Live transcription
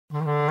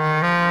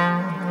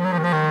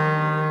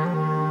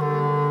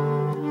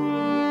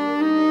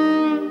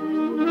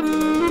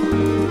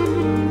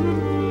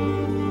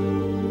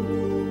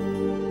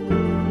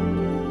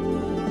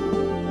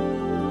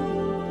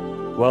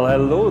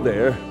Hello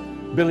there,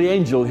 Billy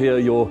Angel here,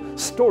 your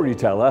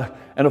storyteller,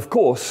 and of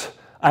course,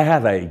 I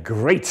have a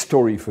great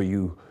story for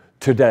you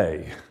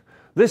today.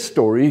 This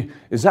story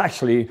is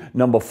actually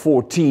number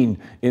 14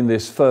 in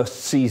this first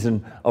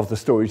season of the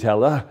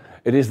Storyteller.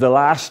 It is the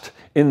last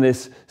in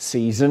this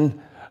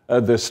season.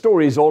 The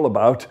story is all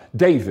about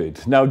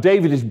David. Now,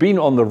 David has been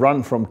on the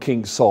run from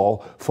King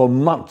Saul for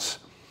months.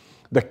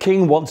 The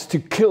king wants to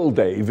kill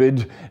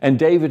David, and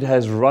David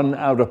has run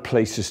out of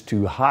places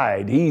to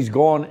hide. He's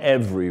gone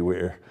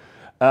everywhere.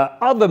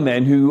 Other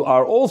men who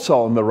are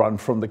also on the run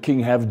from the king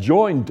have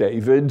joined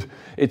David.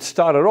 It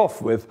started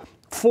off with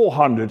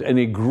 400 and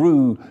it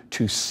grew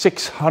to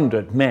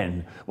 600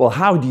 men. Well,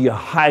 how do you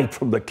hide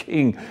from the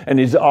king and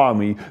his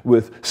army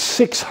with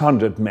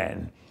 600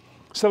 men?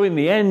 So in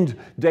the end,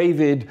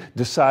 David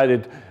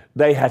decided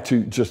they had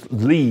to just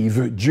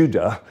leave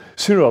Judah.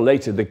 Sooner or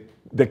later,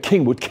 the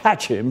king would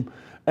catch him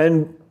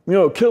and,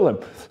 kill him.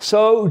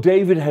 So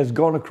David has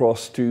gone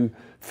across to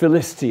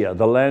Philistia,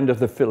 the land of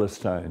the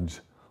Philistines.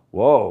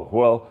 Whoa,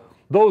 well,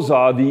 those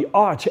are the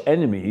arch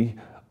enemy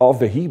of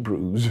the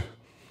Hebrews.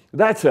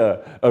 That's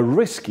a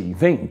risky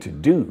thing to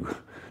do.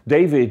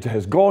 David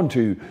has gone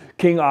to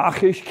King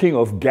Achish, king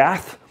of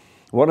Gath,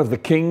 one of the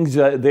kings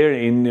there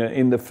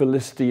in the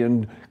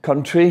Philistine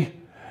country,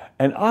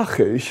 and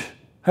Achish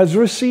has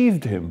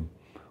received him.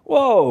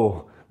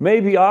 Whoa,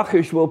 maybe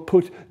Achish will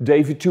put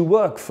David to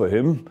work for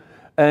him,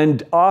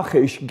 and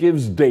Achish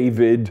gives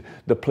David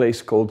the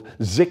place called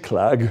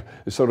Ziklag,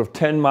 sort of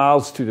 10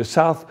 miles to the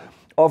south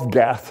of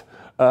Gath,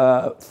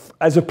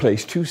 as a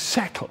place to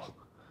settle.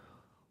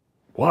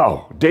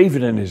 Wow,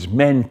 David and his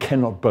men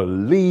cannot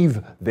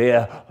believe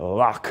their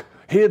luck.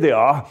 Here they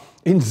are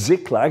in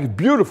Ziklag,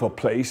 beautiful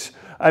place.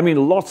 I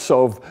mean, lots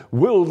of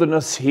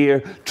wilderness here,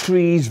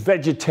 trees,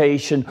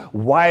 vegetation,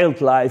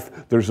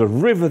 wildlife. There's a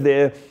river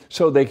there,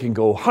 so they can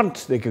go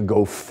hunt, they can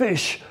go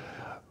fish.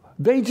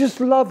 They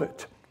just love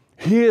it.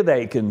 Here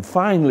they can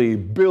finally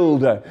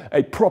build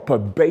a proper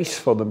base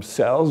for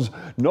themselves.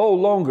 No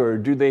longer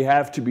do they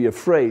have to be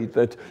afraid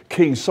that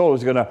King Saul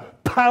is going to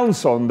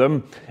pounce on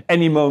them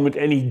any moment,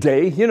 any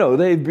day.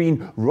 They've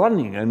been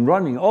running and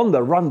running on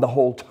the run the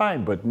whole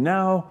time, but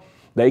now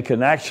they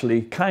can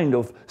actually kind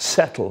of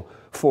settle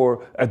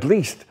for at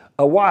least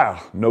a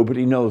while.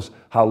 Nobody knows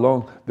how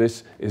long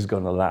this is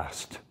going to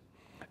last.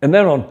 And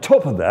then on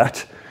top of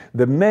that,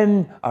 the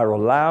men are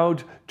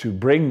allowed to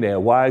bring their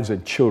wives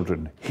and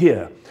children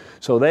here.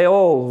 So they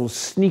all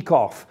sneak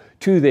off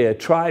to their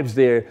tribes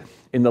there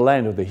in the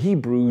land of the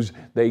Hebrews.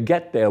 They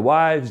get their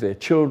wives, their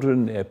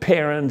children, their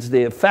parents,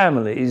 their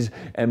families,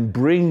 and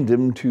bring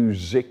them to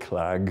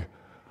Ziklag.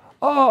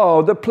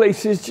 Oh, the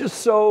place is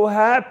just so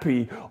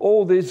happy.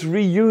 All this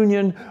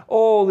reunion,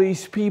 all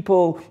these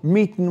people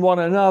meeting one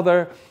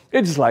another.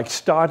 It's like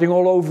starting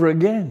all over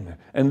again.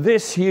 And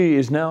this here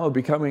is now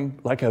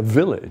becoming like a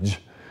village.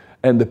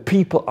 And the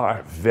people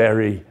are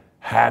very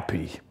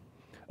happy.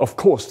 Of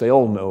course, they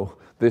all know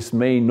this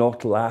may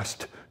not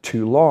last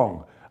too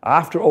long.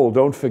 After all,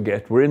 don't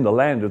forget, we're in the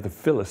land of the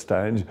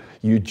Philistines.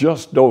 You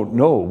just don't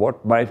know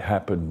what might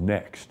happen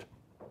next.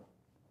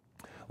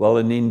 Well,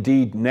 and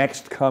indeed,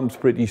 next comes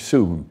pretty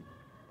soon.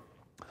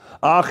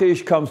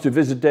 Achish comes to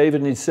visit David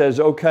and he says,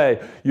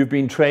 okay, you've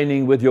been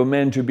training with your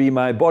men to be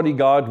my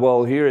bodyguard.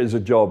 Well, here is a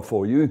job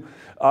for you.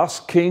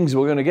 Us kings,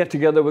 we're going to get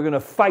together. We're going to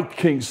fight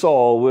King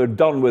Saul. We're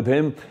done with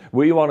him.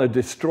 We want to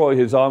destroy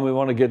his army. We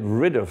want to get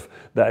rid of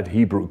that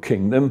Hebrew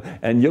kingdom.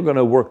 And you're going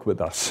to work with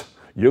us.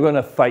 You're going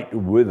to fight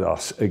with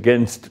us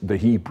against the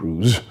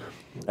Hebrews.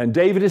 And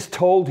David is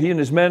told he and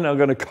his men are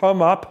going to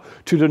come up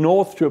to the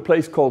north to a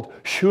place called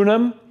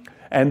Shunem.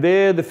 And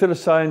there the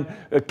Philistine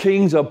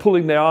kings are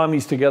pulling their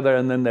armies together,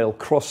 and then they'll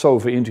cross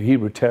over into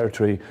Hebrew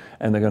territory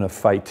and they're going to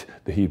fight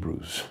the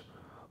Hebrews.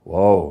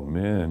 Whoa,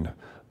 man,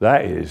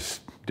 that is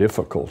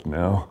difficult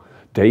now.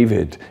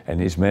 David and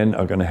his men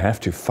are going to have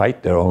to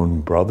fight their own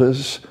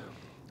brothers.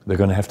 They're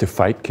going to have to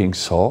fight King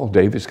Saul.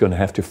 David's going to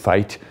have to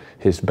fight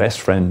his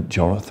best friend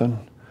Jonathan.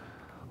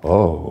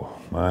 Oh,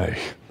 my.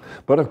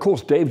 But of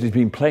course, David has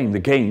been playing the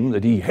game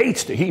that he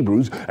hates the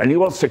Hebrews and he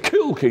wants to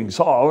kill King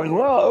Saul.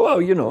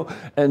 And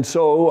And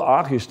so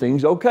Achish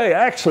thinks, okay,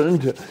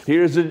 excellent.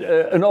 Here's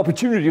an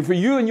opportunity for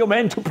you and your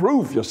men to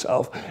prove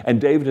yourself. And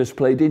David has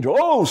played into,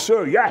 oh,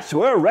 sir, yes,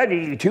 we're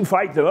ready to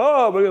fight them.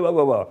 Oh, blah, blah,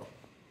 blah, blah.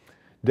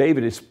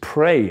 David is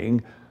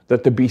praying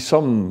that there be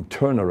some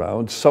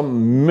turnaround,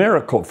 some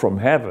miracle from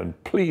heaven.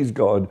 Please,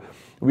 God,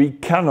 we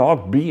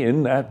cannot be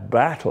in that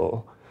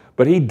battle.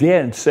 But he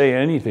daren't say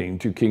anything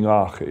to King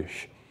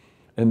Achish.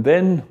 And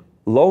then,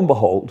 lo and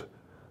behold,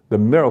 the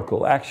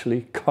miracle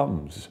actually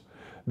comes.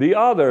 The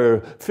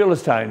other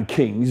Philistine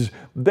kings,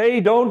 they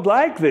don't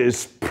like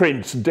this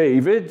Prince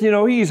David.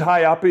 He's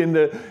high up in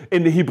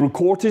the Hebrew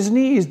court, isn't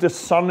he? He's the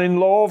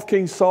son-in-law of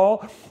King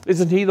Saul.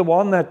 Isn't he the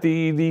one that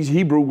these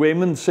Hebrew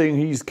women sing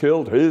he's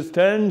killed his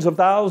tens of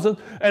thousands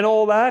and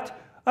all that?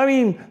 I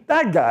mean,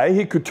 that guy,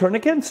 he could turn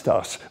against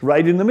us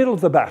right in the middle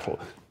of the battle.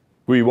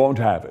 We won't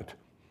have it.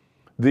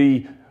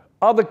 The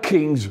other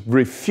kings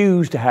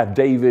refused to have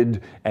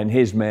David and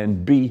his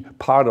men be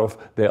part of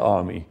their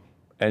army.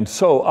 And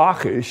so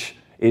Achish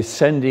is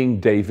sending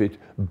David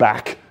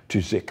back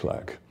to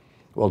Ziklag.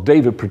 Well,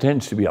 David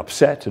pretends to be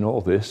upset and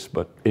all this,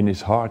 but in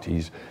his heart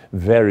he's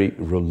very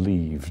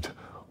relieved.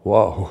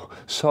 Whoa.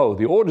 So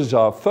the orders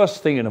are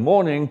first thing in the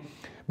morning,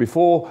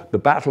 before the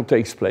battle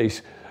takes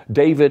place,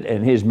 David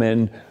and his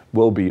men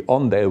will be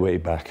on their way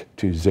back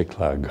to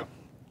Ziklag.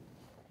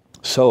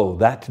 So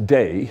that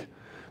day,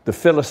 the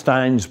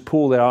Philistines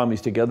pull their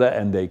armies together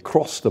and they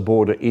cross the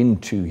border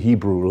into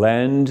Hebrew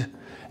land,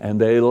 and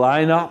they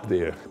line up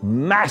there.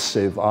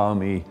 Massive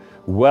army,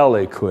 well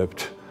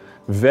equipped,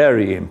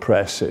 very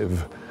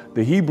impressive.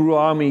 The Hebrew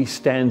army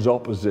stands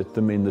opposite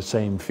them in the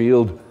same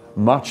field,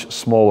 much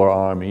smaller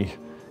army.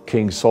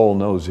 King Saul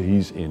knows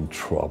he's in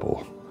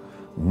trouble.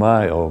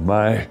 My, oh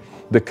my.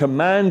 The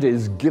command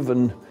is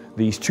given,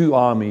 these two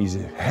armies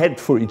head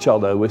for each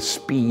other with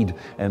speed,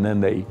 and then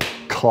they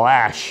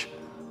clash.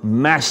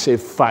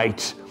 Massive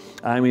fight.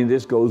 I mean,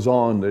 this goes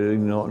on,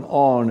 and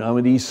on. I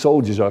mean, these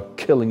soldiers are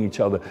killing each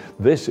other.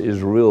 This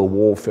is real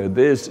warfare.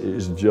 This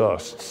is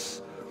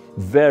just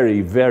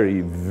very,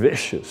 very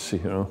vicious,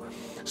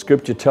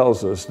 Scripture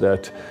tells us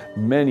that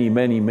many,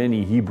 many,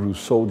 many Hebrew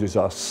soldiers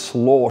are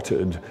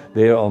slaughtered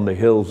there on the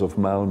hills of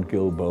Mount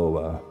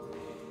Gilboa.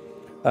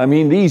 I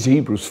mean, these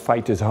Hebrews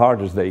fight as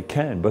hard as they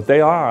can, but they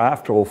are,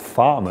 after all,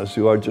 farmers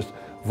who are just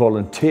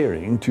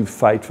volunteering to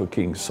fight for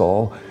King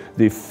Saul.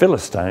 The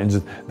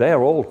Philistines, they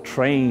are all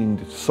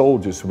trained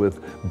soldiers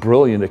with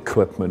brilliant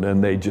equipment,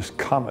 and they just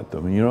come at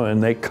them,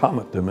 and they come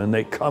at them, and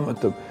they come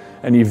at them.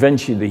 And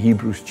eventually the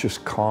Hebrews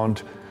just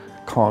can't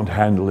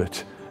handle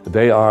it.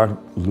 They are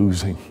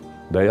losing.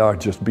 They are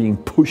just being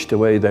pushed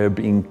away. They're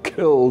being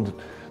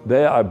killed.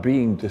 They are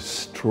being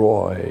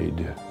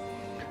destroyed.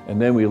 And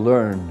then we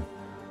learn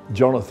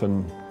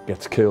Jonathan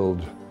gets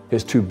killed.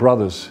 His two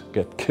brothers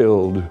get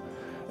killed.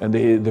 And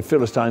the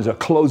Philistines are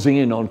closing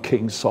in on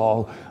King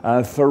Saul.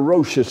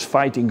 Ferocious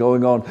fighting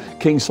going on.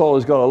 King Saul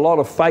has got a lot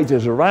of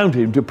fighters around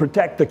him to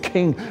protect the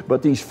king,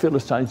 but these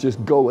Philistines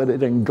just go at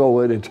it and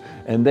go at it.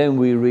 And then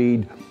we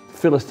read,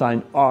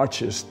 Philistine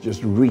archers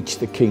just reach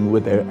the king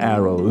with their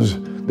arrows.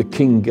 The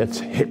king gets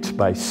hit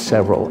by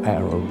several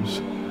arrows,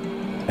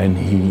 and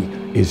he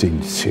is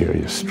in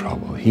serious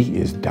trouble. He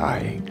is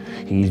dying.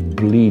 He's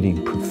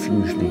bleeding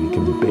profusely. He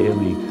can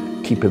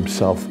barely keep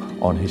himself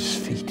on his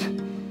feet.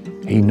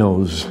 He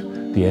knows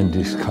the end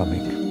is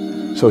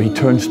coming. So he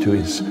turns to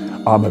his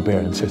armor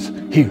bearer and says,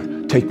 "Here,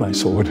 take my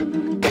sword,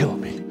 kill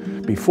me.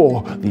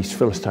 Before these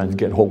Philistines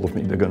get hold of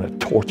me, they're going to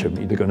torture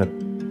me. They're going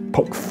to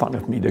poke fun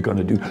at me. They're going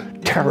to do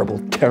terrible,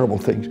 terrible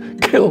things.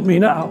 Kill me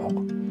now."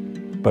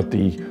 But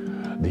the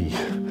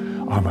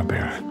armor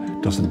bearer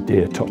doesn't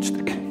dare touch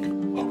the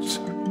king. "Oh,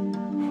 sir,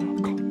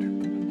 I can't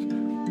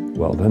do that."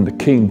 Well, then the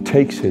king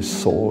takes his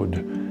sword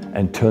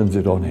and turns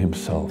it on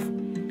himself,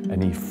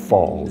 and he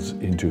falls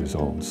into his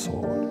own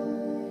sword.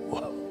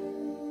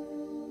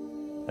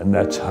 And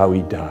that's how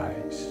he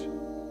dies.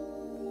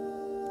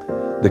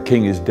 The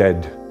king is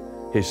dead.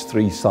 His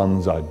 3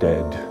 sons are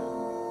dead.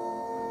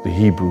 The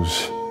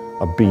Hebrews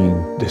are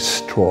being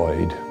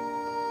destroyed.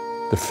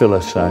 The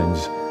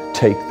Philistines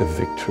take the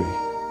victory.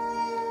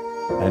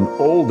 And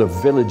all the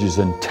villages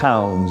and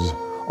towns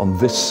on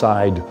this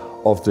side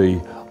of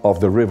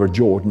the river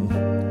Jordan,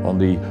 on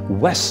the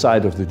west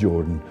side of the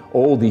Jordan,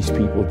 all these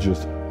people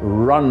just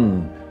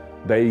run.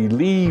 They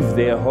leave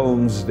their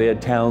homes, their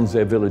towns,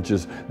 their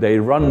villages. They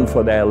run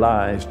for their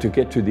lives to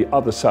get to the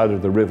other side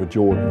of the river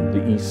Jordan,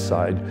 the east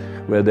side,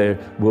 where there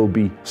will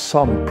be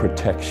some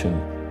protection.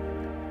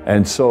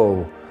 And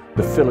so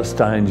the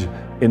Philistines,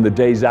 in the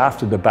days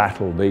after the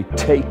battle, they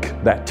take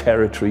that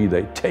territory,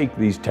 they take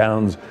these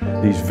towns,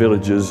 these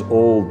villages,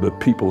 all the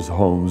people's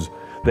homes.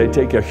 They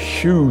take a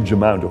huge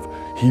amount of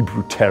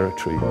Hebrew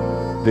territory.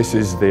 This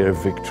is their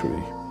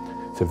victory.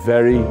 It's a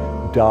very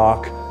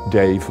dark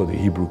day for the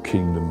Hebrew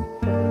kingdom.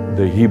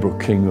 The Hebrew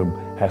kingdom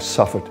has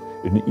suffered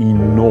an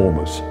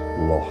enormous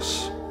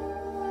loss.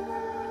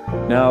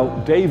 Now,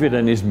 David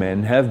and his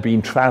men have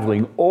been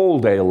traveling all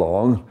day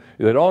long.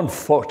 They're on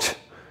foot.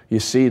 You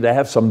see, they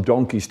have some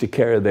donkeys to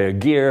carry their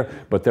gear,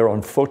 but they're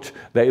on foot.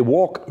 They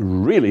walk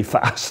really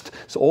fast.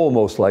 It's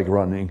almost like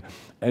running.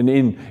 And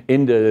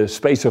in the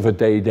space of a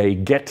day, they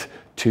get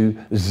to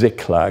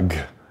Ziklag.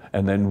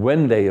 And then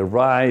when they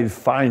arrive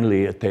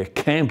finally at their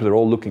camp, they're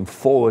all looking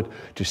forward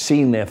to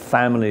seeing their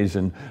families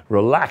and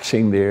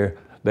relaxing there.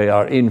 They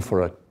are in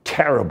for a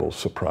terrible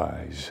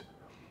surprise.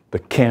 The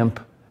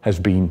camp has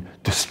been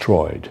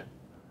destroyed.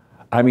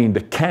 I mean,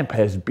 the camp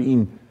has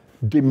been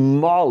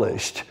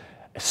demolished,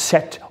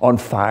 set on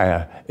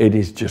fire. It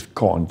is just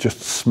gone, just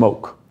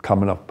smoke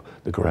coming up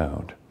the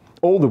ground.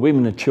 All the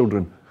women and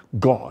children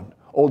gone.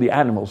 All the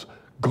animals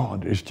gone.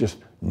 There's just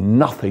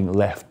nothing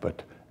left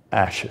but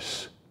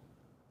ashes.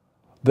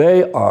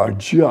 They are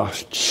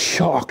just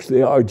shocked.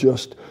 They are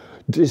just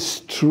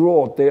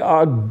distraught. They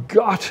are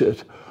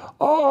gutted.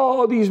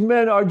 Oh, these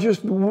men are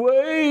just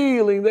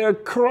wailing. They're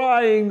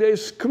crying. They're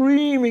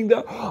screaming.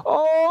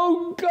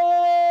 Oh, God!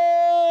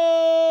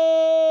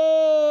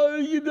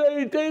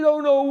 They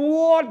don't know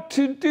what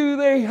to do.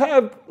 They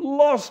have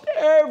lost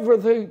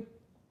everything.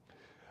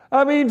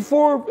 I mean,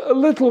 for a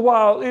little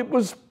while, it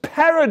was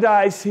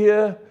paradise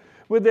here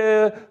with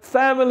their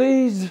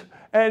families,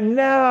 and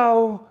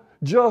now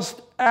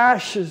just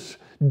ashes.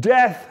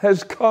 Death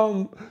has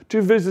come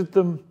to visit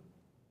them.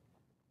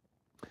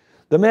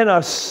 The men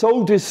are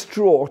so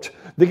distraught,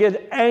 they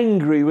get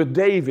angry with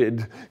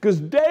David, because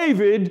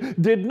David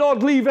did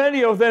not leave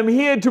any of them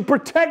here to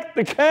protect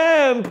the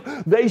camp.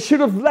 They should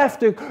have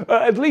left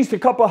at least a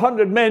couple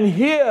hundred men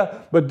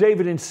here, but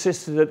David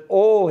insisted that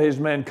all his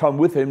men come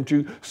with him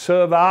to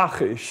serve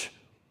Achish.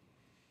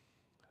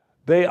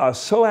 They are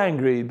so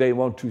angry, they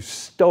want to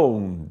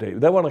stone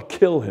David. They want to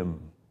kill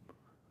him.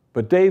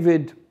 But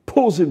David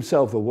pulls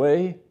himself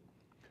away,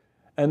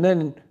 and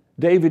then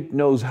David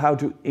knows how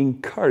to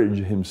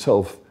encourage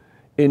himself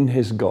in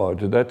his God.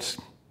 That's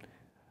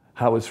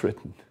how it's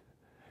written.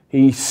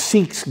 He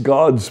seeks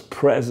God's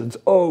presence.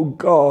 Oh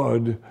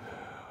God,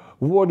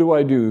 what do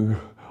I do?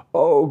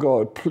 Oh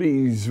God,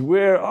 please,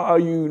 where are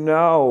you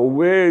now?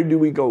 Where do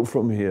we go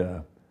from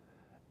here?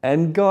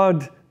 And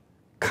God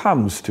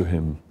comes to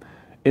him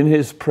in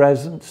his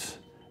presence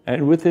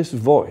and with his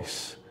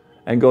voice.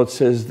 And God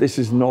says, this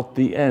is not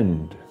the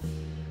end.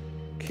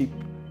 Keep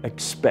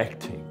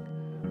expecting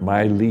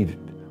my lead.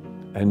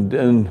 And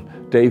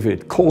then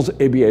David calls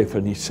Abiathar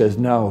and he says,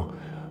 now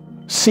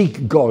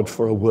seek God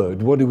for a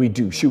word. What do we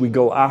do? Should we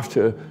go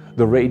after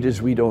the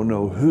raiders? We don't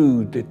know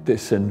who did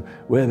this and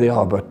where they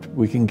are, but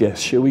we can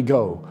guess. Shall we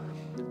go?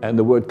 And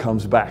the word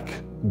comes back,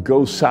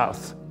 go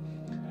south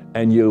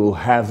and you'll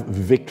have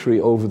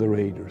victory over the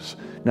raiders.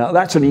 Now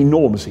that's an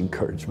enormous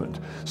encouragement.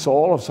 So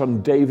all of a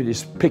sudden David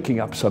is picking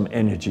up some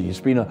energy. It's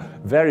been a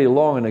very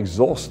long and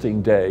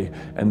exhausting day,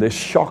 and this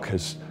shock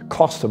has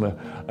cost him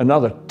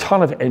another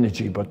ton of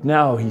energy. But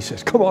now he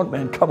says, come on,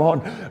 man, come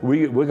on.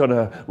 We're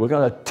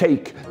gonna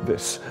take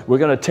this. We're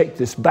gonna take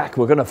this back.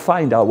 We're gonna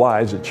find our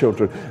wives and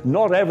children.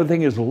 Not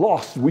everything is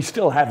lost. We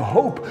still have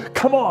hope.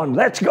 Come on,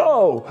 let's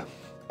go.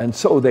 And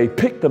so they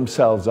pick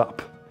themselves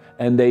up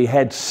and they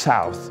head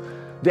south.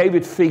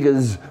 David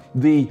figures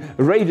the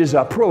raiders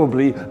are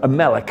probably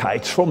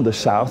Amalekites from the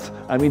south.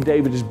 I mean,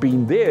 David has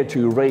been there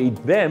to raid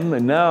them,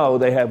 and now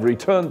they have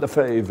returned the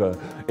favor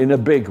in a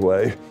big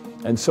way.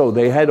 And so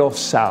they head off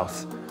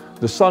south.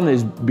 The sun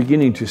is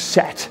beginning to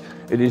set.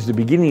 It is the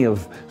beginning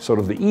of sort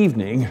of the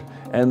evening,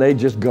 and they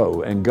just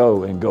go and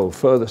go and go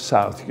further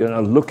south,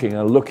 looking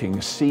and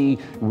looking, see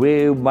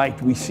where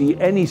might we see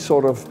any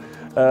sort of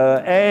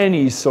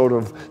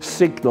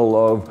signal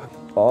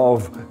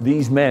of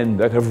these men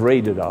that have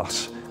raided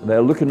us.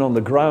 They're looking on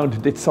the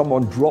ground, did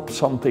someone drop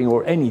something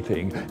or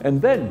anything?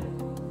 And then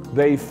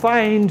they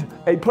find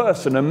a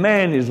person, a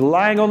man is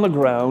lying on the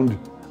ground.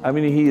 I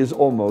mean, he is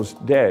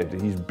almost dead.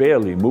 He's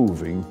barely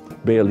moving,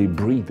 barely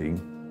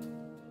breathing.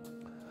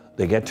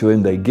 They get to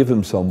him, they give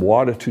him some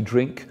water to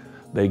drink,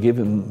 they give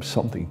him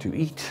something to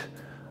eat.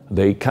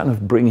 They kind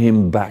of bring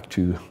him back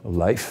to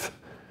life.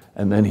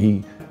 And then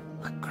he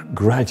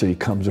gradually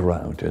comes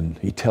around and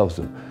he tells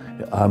them,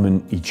 I'm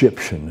an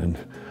Egyptian, and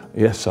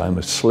yes, I'm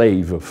a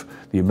slave of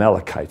the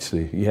Amalekites,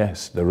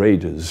 the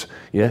raiders.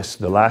 Yes,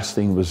 the last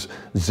thing was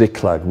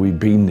Ziklag, we've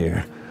been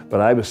there.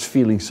 But I was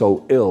feeling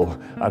so ill.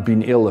 I've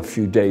been ill a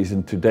few days,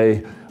 and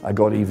today I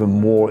got even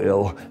more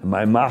ill. And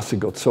my master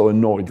got so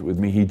annoyed with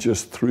me, he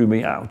just threw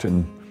me out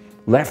and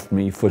left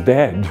me for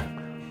dead.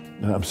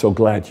 And I'm so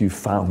glad you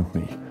found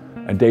me.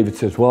 And David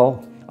says,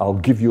 well, I'll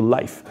give you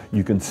life.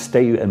 You can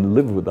stay and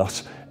live with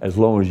us as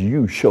long as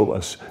you show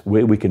us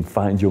where we can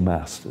find your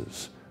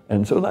masters.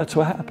 And so that's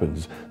what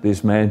happens.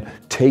 This man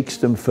takes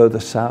them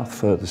further south,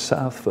 further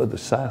south, further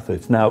south.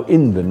 It's now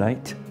in the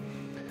night.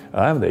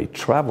 They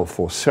travel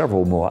for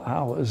several more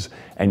hours,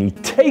 and he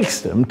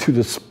takes them to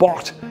the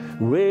spot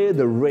where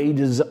the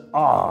raiders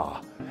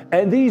are.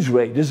 And these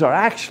raiders are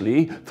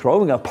actually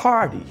throwing a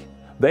party.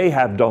 They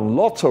have done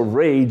lots of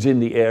raids in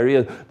the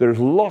area. There's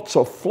lots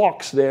of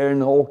flocks there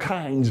and all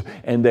kinds,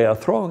 and they are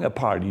throwing a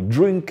party,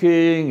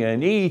 drinking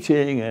and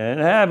eating and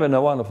having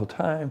a wonderful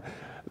time.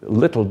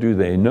 Little do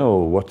they know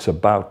what's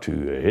about to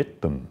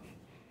hit them.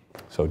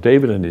 So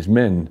David and his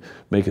men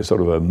make a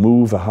sort of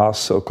a half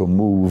circle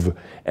move,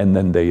 and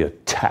then they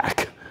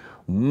attack.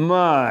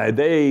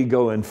 They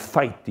go and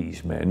fight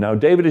these men. Now,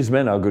 David and his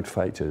men are good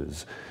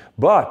fighters,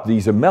 but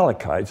these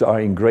Amalekites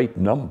are in great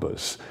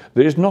numbers.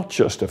 There's not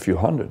just a few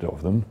hundred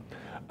of them.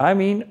 I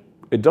mean,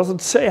 it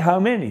doesn't say how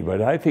many,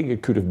 but I think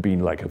it could have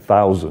been like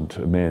 1,000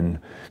 men.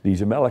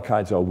 These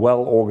Amalekites are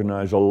well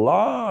organized, a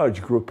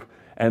large group.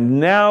 And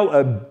now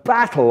a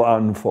battle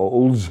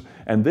unfolds,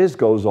 and this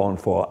goes on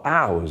for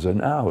hours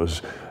and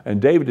hours. And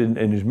David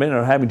and his men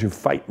are having to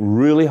fight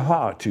really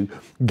hard to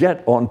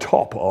get on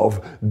top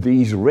of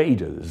these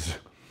raiders.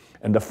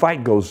 And the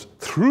fight goes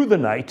through the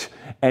night,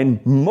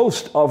 and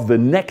most of the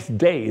next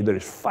day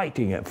there's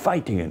fighting and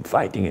fighting and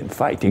fighting and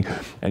fighting.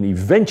 And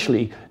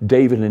eventually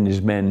David and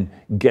his men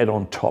get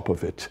on top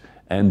of it,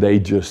 and they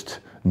just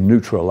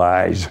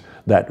neutralize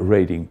that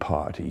raiding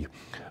party.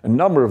 A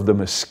number of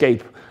them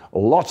escape.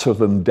 Lots of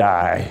them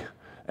die,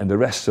 and the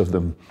rest of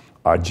them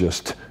are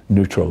just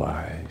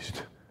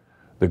neutralized.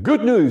 The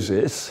good news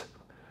is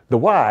The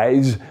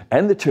wives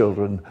and the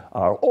children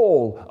are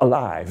all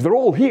alive. They're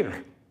all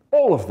here,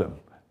 all of them.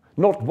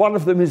 Not one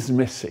of them is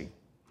missing.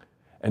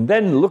 And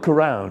then look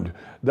around.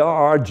 There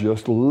are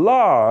just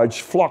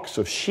large flocks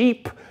of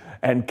sheep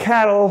and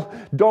cattle,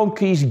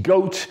 donkeys,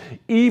 goats,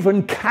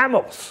 even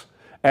camels,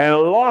 and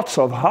lots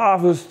of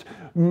harvest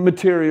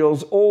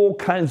materials, all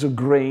kinds of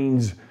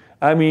grains.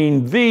 I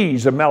mean,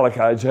 these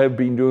Amalekites have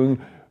been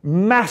doing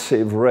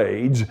massive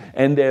raids,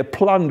 and their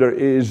plunder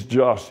is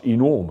just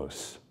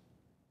enormous.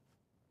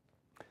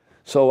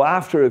 So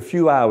after a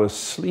few hours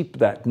sleep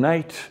that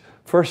night,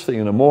 first thing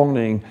in the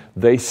morning,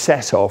 they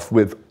set off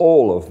with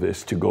all of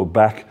this to go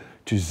back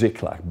to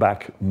Ziklag,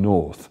 back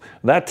north.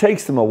 That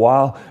takes them a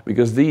while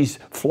because these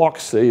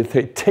flocks, they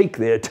take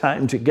their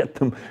time to get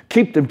them,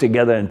 keep them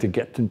together and to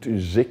get them to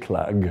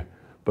Ziklag.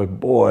 But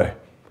boy,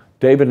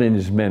 David and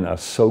his men are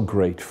so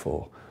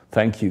grateful.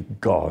 Thank you,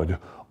 God.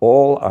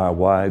 All our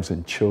wives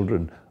and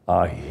children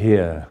are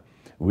here.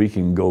 We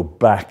can go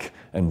back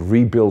and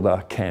rebuild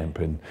our camp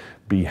and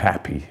be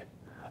happy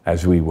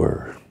as we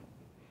were.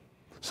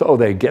 So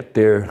they get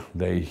there,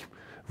 they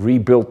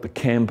rebuilt the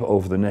camp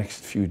over the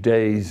next few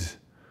days.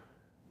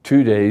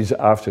 2 days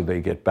after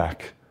they get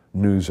back,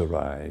 news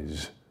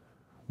arrives.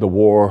 The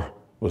war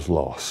was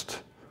lost.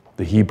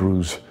 The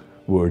Hebrews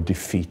were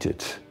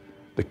defeated.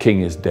 The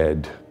king is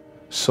dead.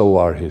 So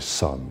are his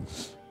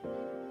sons.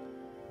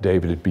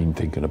 David had been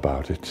thinking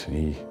about it.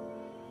 He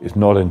is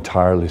not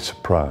entirely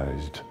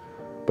surprised,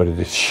 but it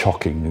is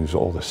shocking news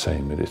all the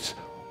same. It is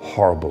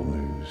horrible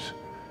news.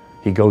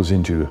 He goes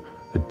into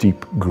a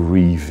deep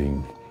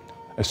grieving,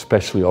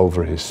 especially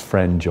over his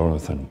friend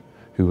Jonathan,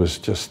 who was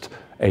just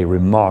a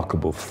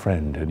remarkable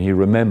friend. And he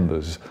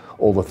remembers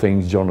all the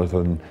things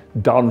Jonathan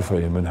done for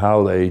him and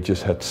how they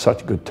just had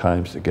such good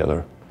times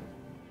together.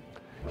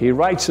 He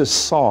writes a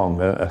song,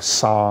 a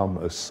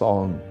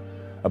song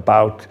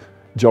about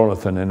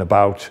Jonathan and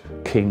about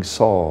King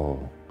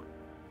Saul.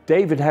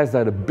 David has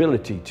that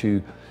ability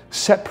to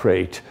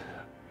separate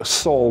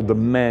Saul, the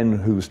man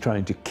who was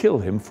trying to kill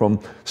him,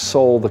 from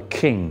Saul, the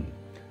king,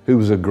 who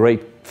was a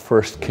great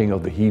first king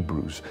of the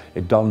Hebrews.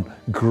 He'd done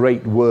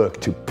great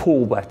work to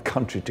pull that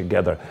country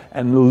together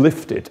and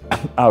lift it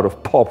out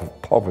of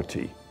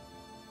poverty.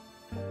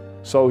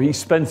 So he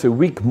spends a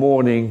week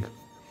mourning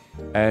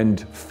and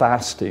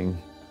fasting,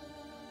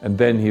 and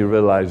then he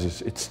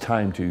realizes it's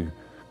time to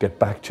get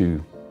back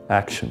to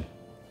action.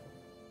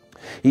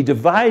 He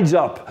divides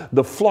up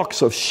the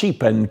flocks of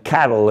sheep and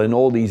cattle and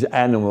all these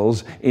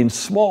animals in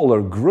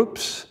smaller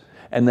groups,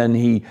 and then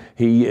he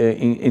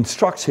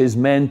instructs his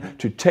men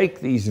to take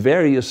these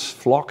various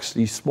flocks,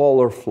 these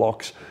smaller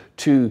flocks,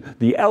 to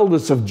the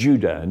elders of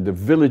Judah and the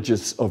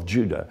villages of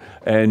Judah.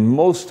 And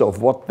most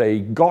of what they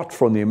got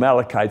from the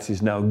Amalekites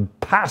is now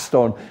passed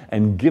on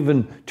and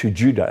given to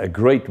Judah, a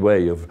great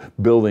way of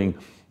building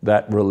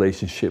that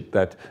relationship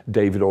that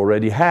David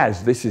already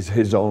has. This is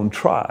his own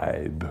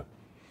tribe.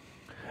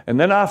 And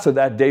then after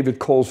that, David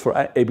calls for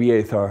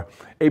Abiathar.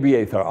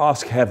 Abiathar,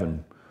 ask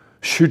heaven,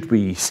 should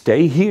we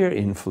stay here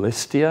in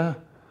Philistia?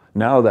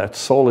 Now that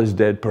Saul is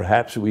dead,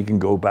 perhaps we can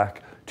go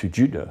back to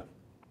Judah.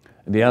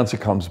 And the answer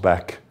comes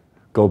back,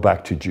 go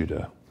back to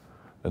Judah.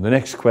 And the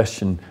next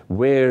question,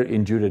 where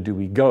in Judah do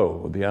we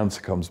go? The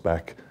answer comes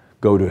back,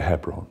 go to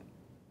Hebron.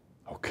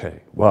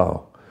 Okay,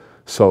 wow.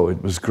 So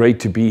it was great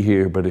to be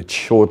here, but it's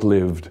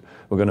short-lived.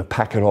 We're going to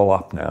pack it all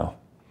up now.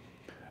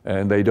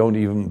 And they don't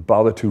even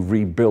bother to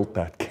rebuild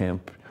that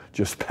camp.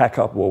 Just pack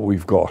up what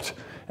we've got,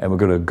 and we're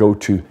going to go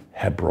to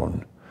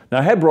Hebron.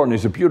 Now, Hebron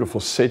is a beautiful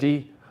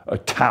city, a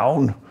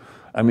town.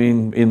 I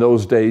mean, in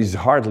those days,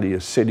 hardly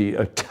a city,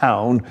 a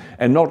town,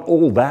 and not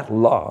all that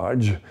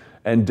large.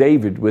 And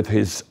David, with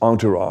his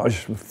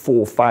entourage, 4,000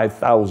 or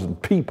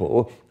 5,000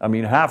 people, I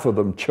mean, half of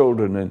them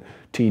children and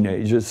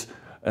teenagers.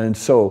 And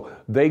so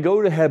they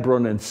go to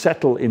Hebron and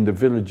settle in the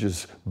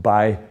villages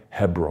by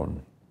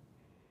Hebron.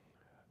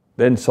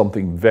 Then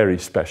something very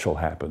special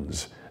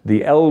happens.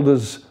 The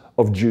elders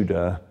of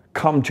Judah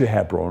come to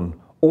Hebron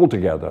all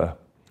together.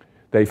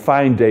 They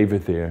find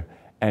David there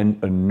and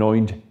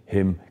anoint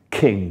him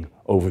king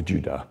over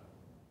Judah.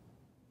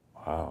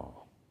 Wow.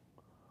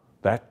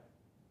 That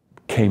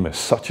came as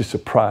such a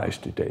surprise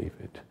to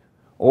David.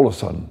 All of a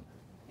sudden,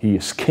 he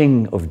is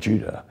king of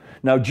Judah.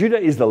 Now, Judah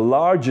is the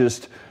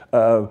largest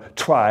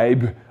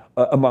tribe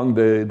among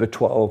the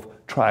 12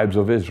 tribes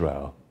of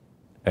Israel.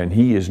 And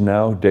he is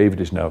now, David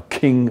is now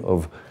king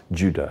of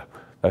Judah.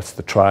 That's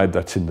the tribe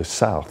that's in the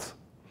south.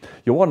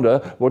 You wonder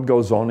what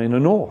goes on in the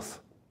north.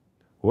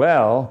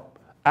 Well,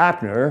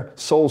 Abner,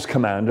 Saul's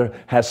commander,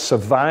 has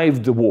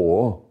survived the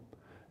war,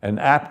 and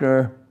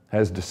Abner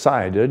has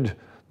decided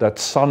that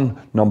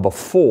son number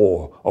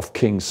 4 of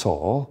King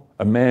Saul,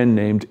 a man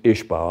named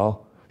Ishbaal,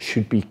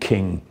 should be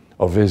king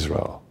of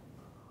Israel.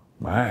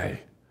 My,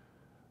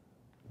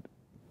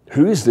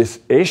 who is this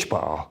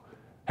Ishbaal?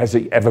 Has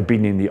he ever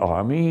been in the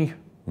army?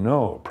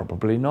 No,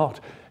 probably not.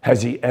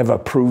 Has he ever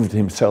proved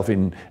himself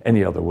in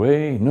any other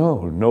way?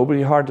 No,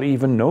 nobody hardly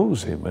even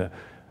knows him.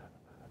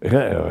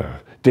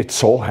 Did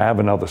Saul have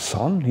another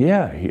son?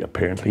 Yeah, he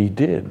apparently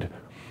did.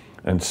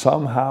 And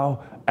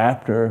somehow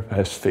Abner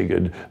has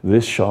figured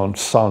this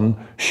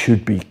son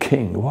should be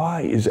king.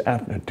 Why is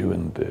Abner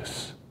doing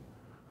this?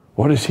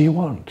 What does he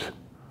want?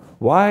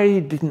 Why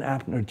didn't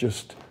Abner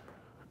just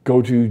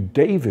go to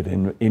David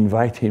and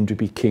invite him to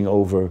be king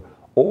over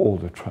all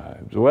the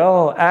tribes?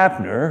 Well,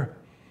 Abner,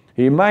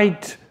 he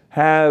might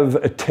have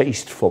a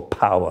taste for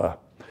power.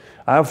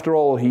 After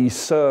all, he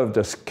served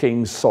as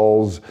King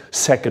Saul's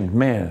second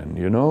man,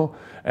 you know,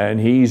 and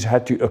he's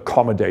had to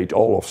accommodate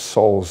all of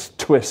Saul's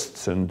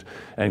twists and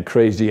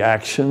crazy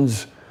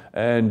actions.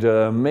 And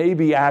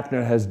maybe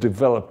Abner has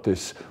developed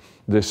this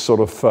sort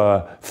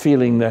of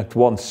feeling that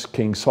once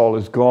King Saul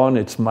is gone,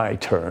 it's my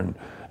turn.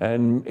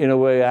 And in a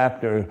way,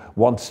 Abner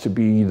wants to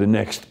be the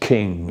next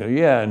king.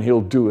 Yeah, and he'll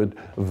do it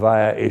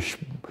via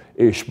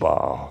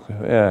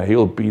Ishbaal. Yeah,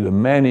 he'll be the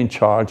man in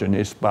charge, and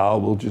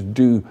Ishbaal will just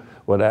do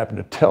what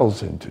Abner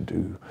tells him to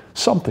do.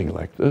 Something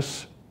like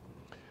this.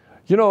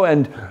 You know,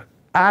 and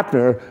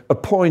Abner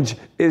appoints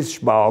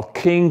Ishbaal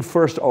king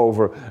first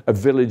over a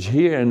village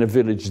here and a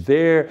village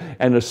there,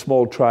 and a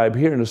small tribe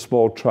here and a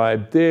small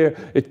tribe there.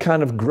 It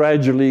kind of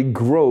gradually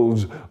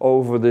grows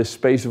over the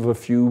space of a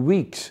few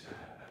weeks.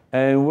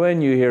 And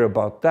when you hear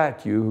about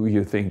that,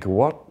 you think,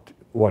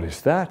 what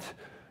is that?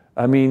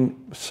 I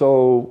mean,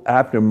 so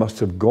Abner must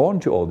have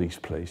gone to all these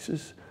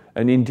places.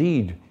 And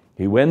indeed,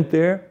 he went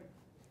there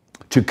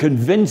to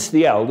convince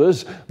the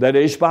elders that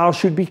Ishbaal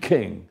should be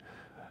king.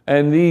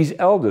 And these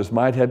elders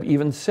might have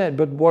even said,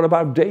 but what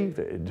about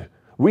David?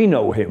 We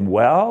know him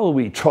well,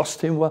 we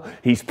trust him well,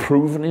 he's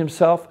proven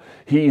himself.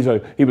 He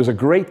was a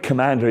great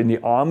commander in the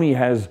army,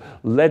 has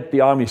led the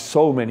army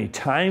so many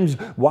times.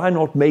 Why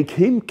not make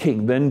him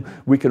king? Then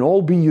we can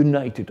all be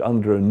united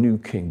under a new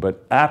king.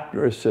 But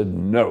Abner said,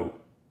 no,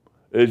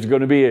 it's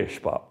going to be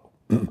Ishbaal.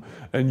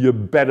 And you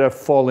better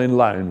fall in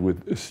line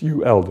with this,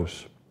 you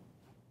elders.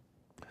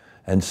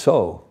 And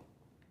so,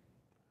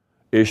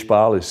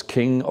 Ishbaal is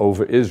king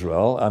over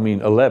Israel,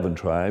 11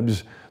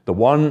 tribes. The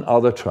one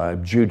other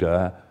tribe,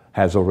 Judah,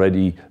 has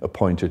already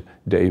appointed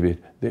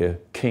David their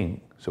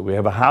king. So we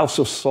have a house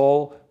of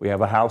Saul, we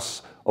have a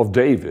house of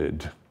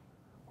David.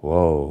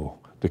 Whoa,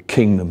 the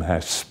kingdom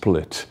has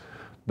split.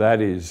 That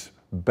is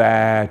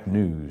bad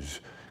news,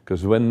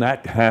 because when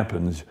that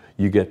happens,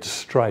 you get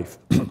strife,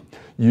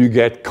 you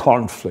get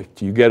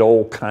conflict, you get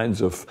all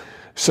kinds of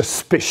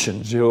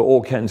suspicions,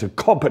 all kinds of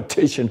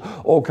competition,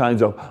 all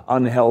kinds of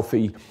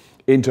unhealthy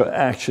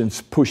interactions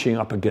pushing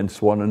up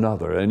against one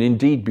another. And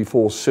indeed,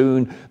 before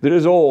soon, there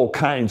is all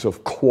kinds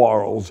of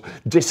quarrels,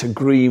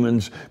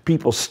 disagreements,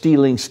 people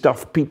stealing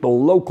stuff,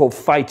 local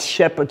fights,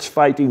 shepherds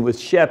fighting with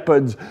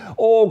shepherds,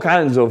 all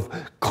kinds of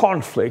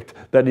conflict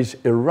that is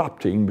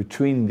erupting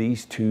between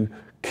these two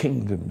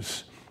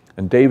kingdoms.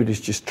 And David is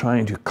just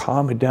trying to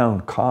calm it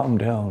down, calm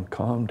down,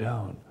 calm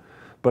down.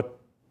 But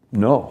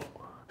no,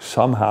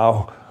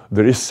 somehow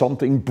there is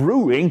something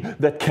brewing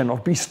that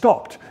cannot be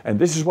stopped. And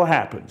this is what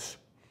happens.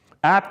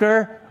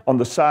 Abner on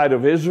the side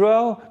of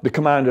Israel, the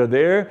commander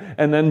there,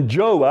 and then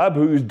Joab,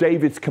 who's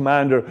David's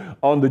commander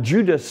on the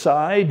Judah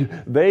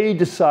side, they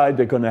decide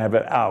they're going to have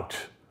it out.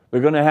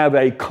 They're going to have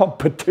a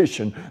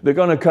competition. They're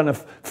going to kind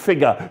of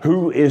figure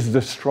who is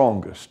the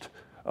strongest.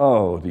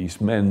 Oh,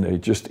 these men, they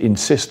just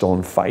insist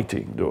on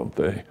fighting, don't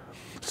they?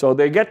 So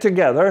they get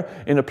together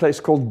in a place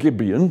called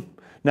Gibeon.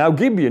 Now,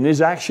 Gibeon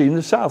is actually in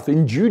the south,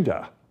 in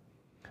Judah.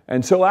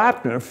 And so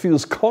Abner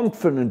feels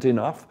confident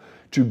enough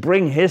to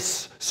bring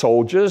his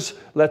soldiers,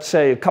 let's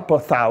say a couple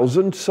of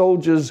thousand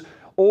soldiers,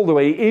 all the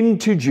way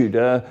into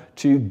Judah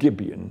to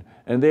Gibeon.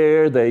 And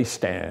there they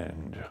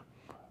stand.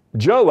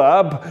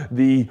 Joab,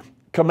 the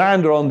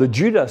commander on the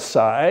Judah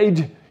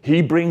side,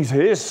 he brings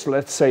his,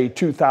 let's say,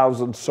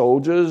 2,000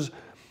 soldiers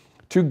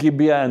to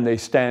Gibeah, and they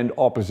stand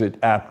opposite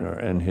Abner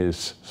and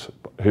his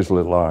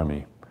little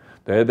army.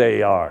 There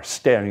they are,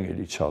 staring at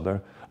each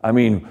other.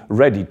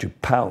 Ready to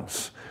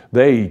pounce.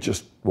 They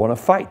just want to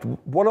fight.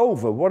 What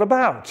over? What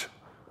about?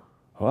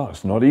 Well,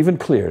 it's not even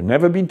clear,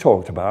 never been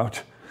talked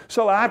about.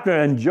 So Abner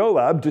and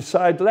Joab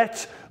decide,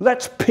 let's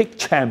pick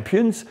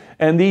champions,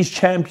 and these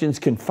champions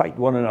can fight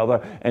one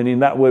another, and in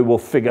that way we'll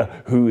figure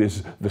who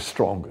is the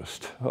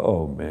strongest.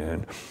 Oh,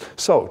 man.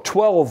 So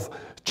 12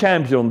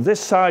 champions on this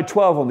side,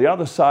 12 on the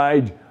other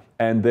side,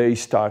 and they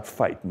start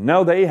fighting.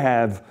 Now they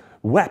have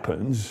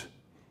weapons,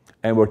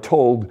 and we're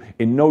told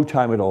in no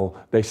time at all,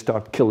 they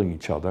start killing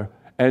each other.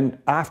 And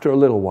after a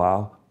little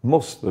while,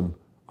 most of them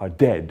are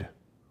dead.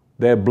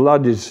 Their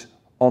blood is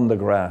on the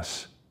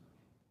grass.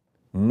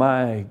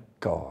 My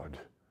God.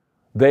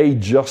 They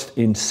just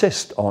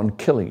insist on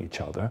killing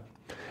each other.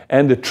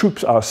 And the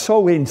troops are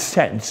so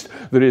incensed,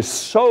 there is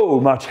so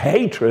much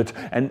hatred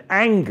and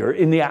anger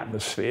in the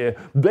atmosphere,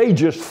 they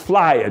just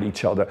fly at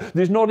each other.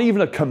 There's not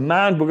even a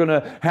command, we're going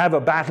to have a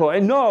battle.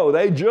 And no,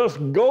 they just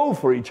go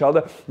for each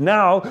other.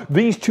 Now,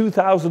 these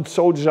 2,000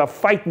 soldiers are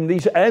fighting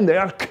these, and they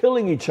are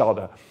killing each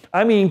other.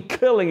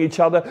 Killing each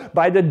other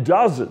by the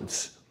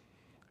dozens.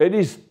 It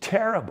is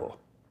terrible.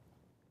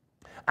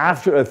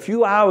 After a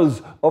few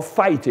hours of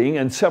fighting,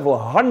 and several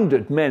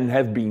hundred men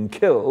have been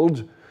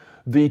killed,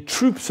 the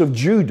troops of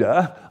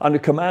Judah, under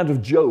command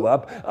of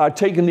Joab, are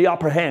taking the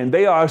upper hand.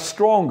 They are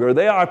stronger.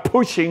 They are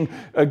pushing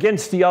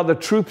against the other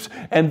troops,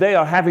 and they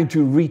are having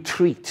to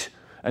retreat.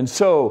 And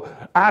so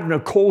Abner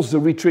calls the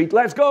retreat.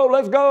 Let's go,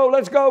 let's go,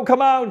 let's go,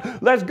 come on,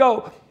 let's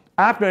go.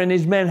 Abner and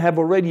his men have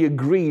already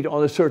agreed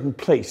on a certain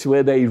place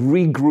where they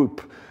regroup.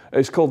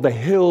 It's called the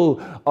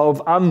Hill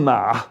of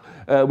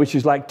Ammah, which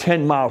is like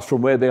 10 miles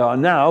from where they are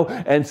now.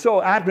 And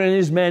so Abner and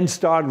his men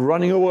start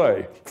running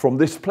away from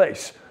this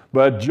place.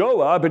 But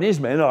Joab and his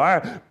men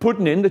are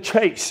putting in the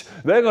chase.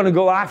 They're going to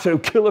go after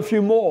and kill a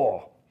few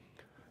more.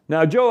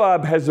 Now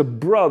Joab has a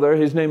brother,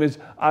 his name is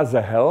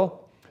Asahel,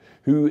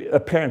 who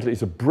apparently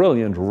is a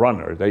brilliant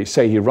runner. They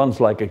say he runs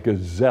like a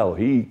gazelle.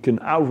 He can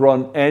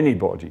outrun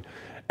anybody.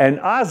 And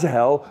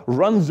Asahel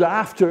runs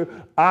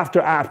after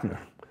Abner.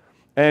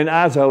 And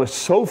Asahel is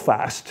so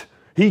fast,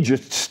 he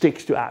just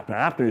sticks to Abner.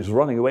 Abner is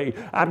running away.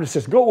 Abner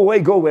says, go away,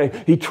 go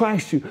away. He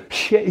tries to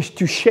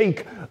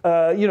shake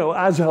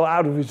Asahel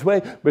out of his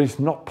way, but it's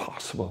not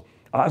possible.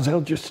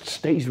 Asahel just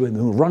stays with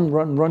him.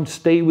 Run,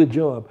 stay with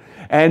Joab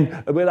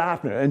and with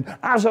Abner. And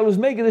Asahel is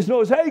making this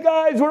noise, hey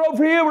guys, we're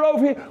over here, we're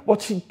over here.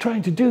 What's he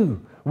trying to do?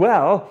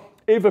 Well,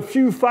 if a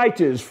few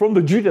fighters from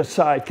the Judah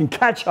side can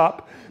catch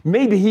up,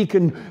 maybe he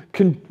can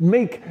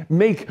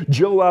make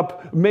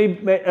Joab,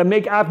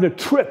 make Abner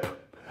trip.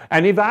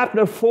 And if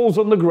Abner falls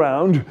on the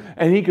ground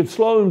and he can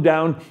slow him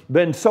down,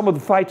 then some of the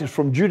fighters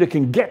from Judah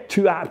can get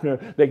to Abner,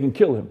 they can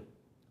kill him.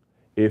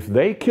 If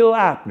they kill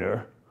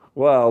Abner,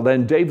 well,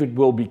 then David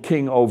will be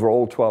king over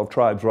all 12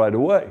 tribes right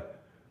away,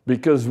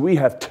 because we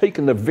have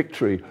taken the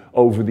victory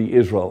over the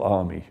Israel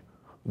army.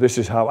 This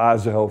is how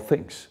Asahel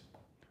thinks.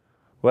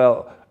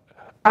 Well,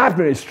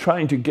 Abner is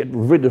trying to get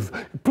rid of,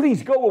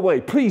 please go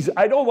away, please,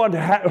 I don't want to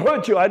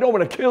hurt you, I don't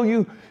want to kill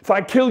you. If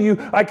I kill you,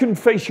 I can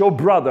face your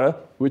brother,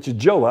 which is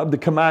Joab, the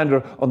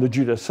commander on the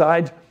Judah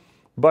side.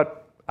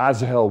 But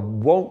Asahel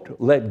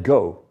won't let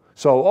go.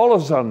 So all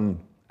of a sudden,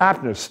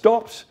 Abner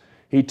stops,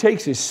 he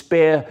takes his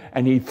spear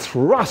and he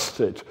thrusts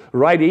it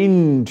right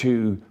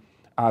into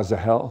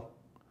Asahel.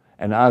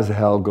 And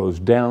Asahel goes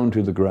down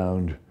to the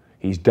ground.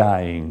 He's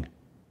dying.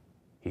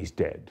 He's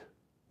dead.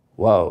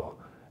 Whoa.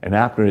 And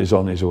Abner is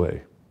on his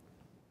way.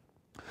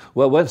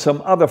 Well, when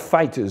some other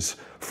fighters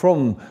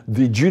from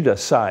the Judah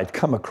side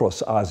come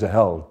across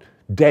Asahel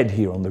dead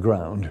here on the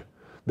ground,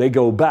 they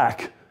go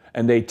back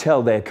and they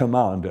tell their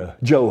commander,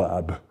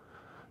 Joab.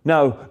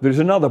 Now, there's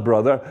another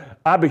brother,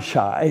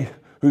 Abishai,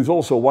 who's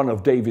also one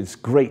of David's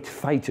great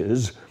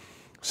fighters.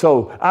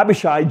 So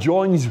Abishai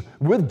joins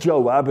with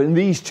Joab, and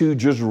these two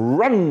just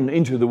run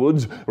into the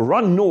woods,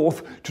 run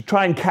north to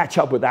try and catch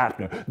up with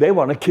Abner. They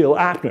want to kill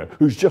Abner,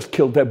 who's just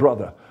killed their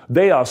brother.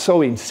 They are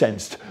so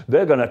incensed.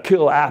 They're going to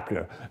kill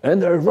Abner.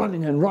 And they're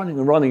running and running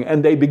and running,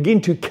 and they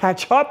begin to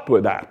catch up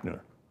with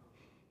Abner.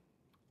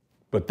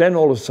 But then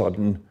all of a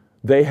sudden,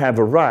 they have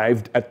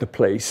arrived at the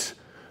place,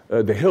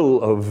 the hill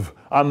of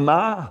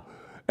Ammah,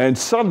 and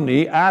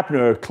suddenly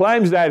Abner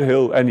climbs that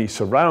hill, and he's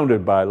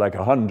surrounded by like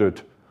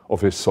 100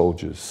 of his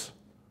soldiers.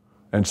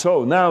 And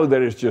so now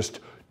there is just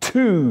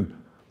two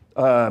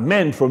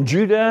men from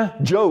Judah,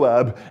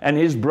 Joab and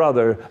his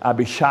brother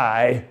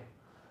Abishai,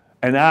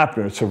 and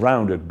Abner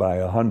surrounded by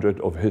 100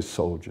 of his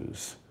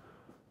soldiers.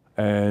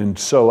 And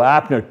so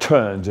Abner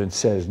turns and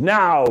says,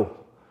 now,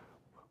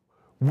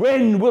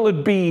 when will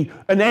it be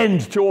an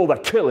end to all the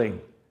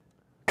killing?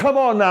 Come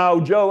on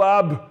now,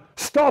 Joab,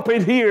 stop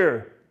it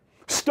here.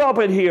 Stop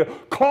it here.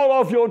 Call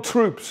off your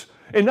troops.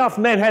 Enough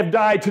men have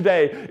died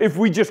today. If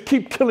we just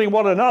keep killing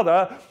one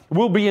another,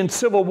 we'll be in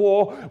civil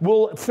war.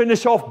 We'll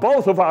finish off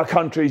both of our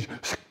countries.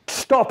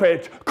 Stop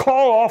it.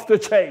 Call off the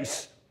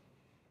chase.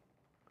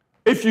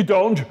 If you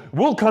don't,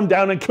 we'll come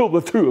down and kill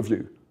the two of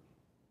you.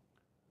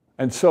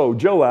 And so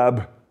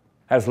Joab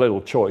has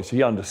little choice.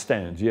 He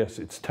understands, yes,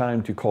 it's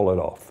time to call it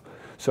off.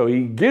 So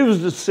he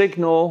gives the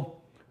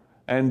signal,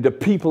 and the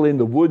people in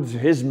the woods,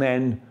 his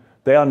men,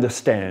 they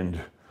understand.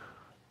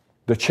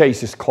 The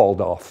chase is called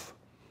off,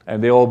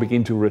 and they all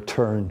begin to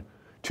return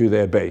to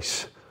their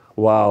base,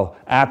 while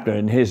Abner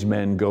and his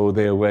men go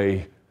their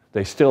way.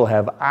 They still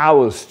have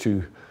hours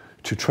to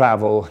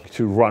travel,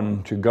 to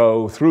run, to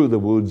go through the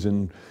woods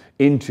and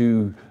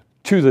to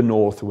the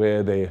north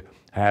where they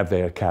have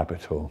their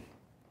capital.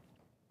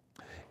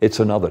 It's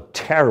another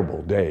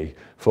terrible day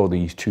for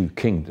these two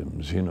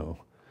kingdoms, you know.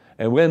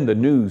 And when the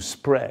news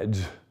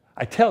spreads,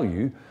 I tell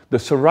you, the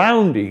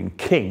surrounding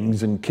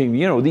kings and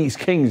these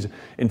kings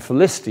in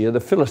Philistia, the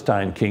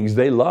Philistine kings,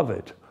 they love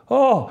it.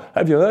 Oh,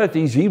 have you heard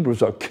these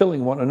Hebrews are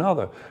killing one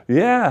another?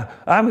 Yeah,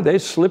 I mean, they're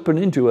slipping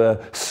into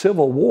a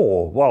civil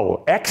war.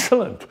 Well,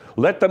 excellent.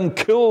 Let them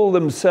kill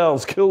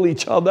themselves, kill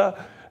each other.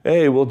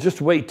 Hey, we'll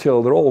just wait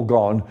till they're all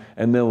gone,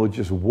 and then we'll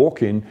just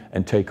walk in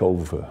and take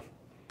over.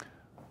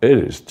 It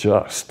is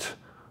just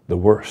the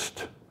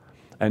worst.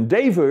 And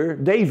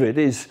David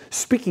is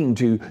speaking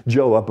to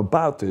Joab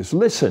about this.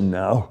 Listen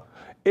now,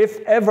 if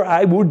ever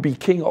I would be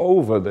king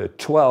over the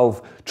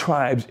 12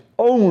 tribes,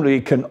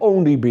 can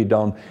only be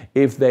done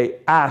if they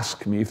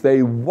ask me, if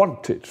they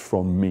want it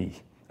from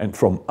me and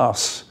from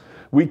us.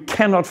 We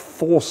cannot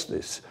force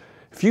this.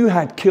 If you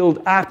had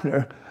killed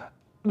Abner,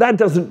 that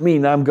doesn't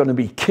mean I'm going to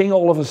be king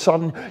all of a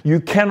sudden. You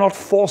cannot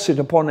force it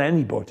upon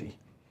anybody.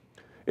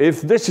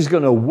 If this is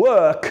going to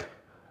work,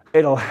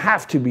 it'll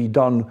have to be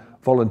done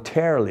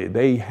voluntarily.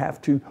 They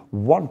have to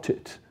want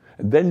it.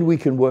 And then we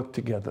can work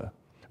together.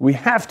 We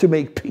have to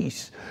make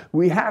peace.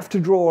 We have to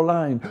draw a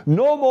line.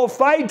 No more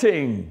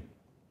fighting.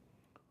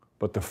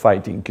 But the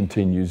fighting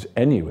continues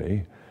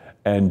anyway.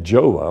 And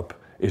Joab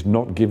is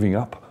not giving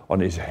up on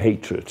his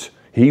hatred.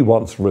 He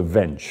wants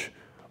revenge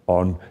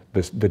on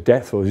the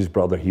death of his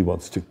brother. He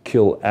wants to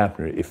kill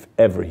Abner if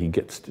ever he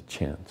gets the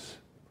chance.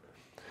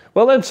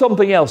 Well, then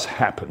something else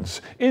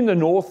happens. In the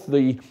north,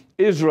 the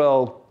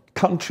Israel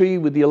country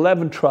with the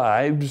 11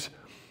 tribes,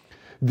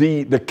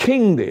 the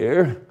king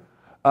there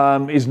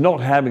is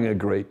not having a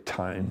great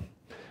time.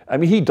 I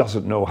mean, he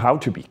doesn't know how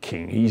to be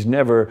king. He's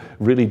never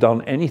really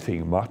done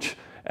anything much.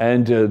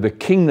 And the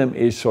kingdom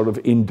is sort of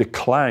in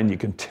decline. You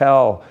can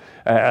tell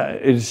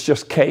it's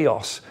just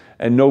chaos.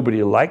 And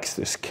nobody likes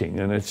this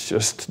king. And it's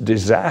just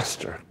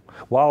disaster.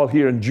 While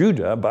here in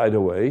Judah, by the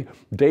way,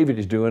 David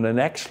is doing an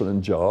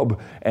excellent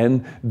job.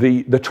 And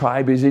the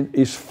tribe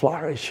is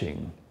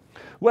flourishing.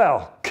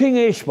 Well, King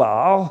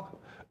Ishmael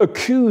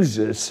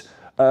accuses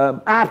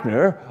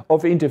Abner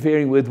of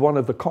interfering with one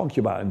of the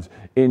concubines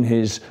in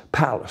his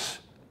palace.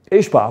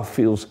 Ishmael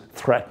feels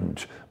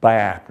threatened by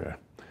Abner.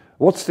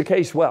 What's the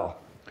case? Well,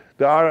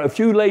 there are a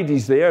few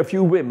ladies there, a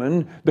few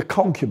women, the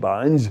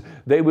concubines.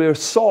 They were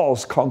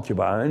Saul's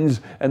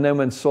concubines, and then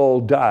when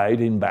Saul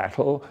died in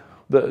battle,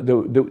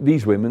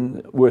 these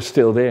women were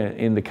still there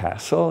in the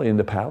castle, in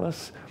the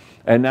palace.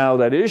 And now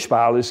that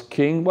Ishmael is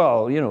king,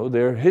 well, you know,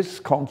 they're his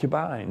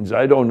concubines.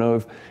 I don't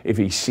know if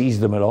he sees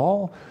them at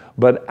all,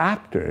 but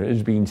Abner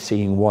has been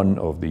seeing one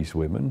of these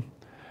women.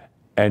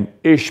 And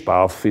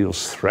Ishmael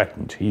feels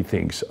threatened. He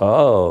thinks,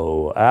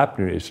 oh,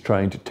 Abner is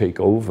trying to take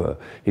over.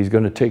 He's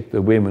going to take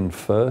the women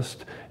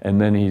first, and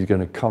then he's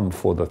going to come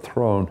for the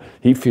throne.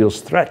 He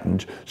feels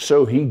threatened,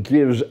 so he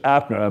gives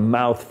Abner a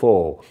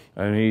mouthful.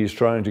 And he's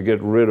trying to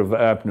get rid of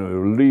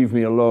Abner. Leave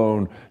me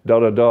alone,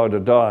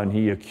 da-da-da-da-da. And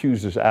he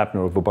accuses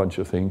Abner of a bunch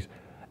of things.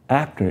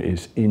 Abner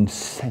is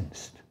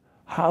incensed.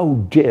 How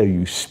dare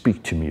you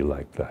speak to me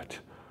like that?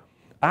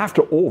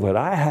 After all that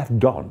I have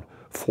done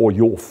for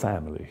your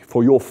family,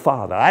 for your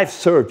father. I've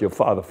served your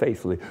father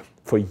faithfully.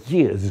 For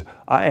years,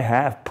 I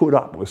have put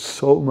up with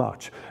so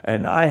much,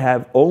 and I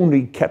have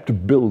only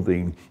kept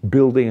building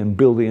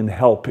and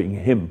helping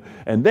him.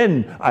 And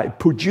then I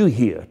put you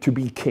here to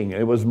be king.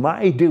 It was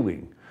my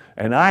doing,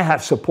 and I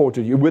have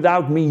supported you.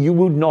 Without me, you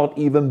would not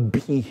even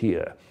be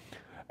here.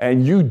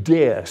 And you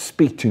dare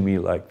speak to me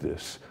like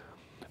this.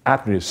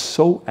 Abner is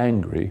so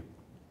angry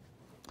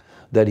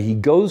that he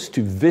goes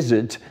to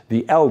visit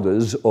the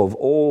elders of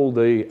all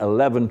the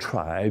 11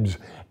 tribes,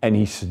 and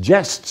he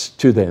suggests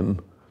to them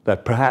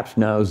that perhaps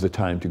now is the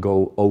time to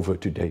go over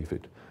to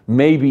David.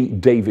 Maybe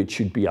David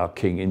should be our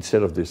king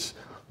instead of this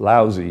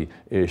lousy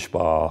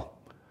Ishmael.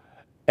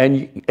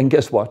 And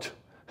guess what?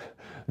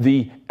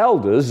 The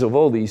elders of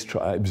all these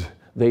tribes,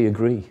 they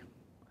agree.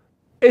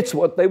 It's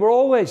what they were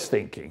always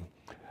thinking.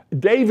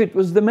 David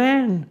was the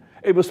man.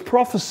 It was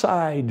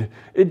prophesied.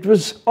 It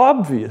was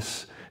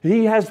obvious.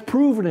 He has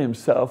proven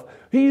himself.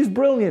 He's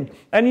brilliant.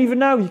 And even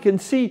now you can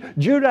see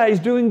Judah is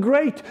doing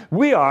great.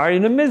 We are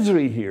in a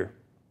misery here.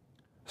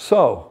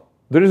 So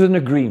there is an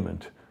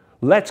agreement.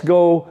 Let's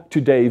go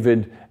to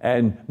David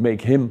and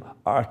make him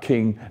our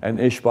king, and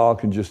Ishmael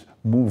can just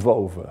move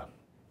over.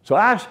 So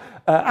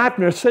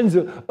Abner sends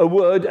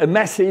a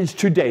message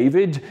to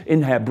David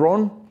in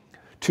Hebron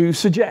to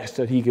suggest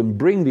that he can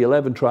bring the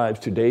 11 tribes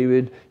to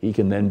David. He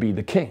can then be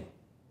the king.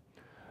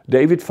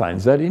 David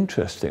finds that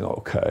interesting,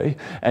 okay.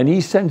 And he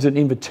sends an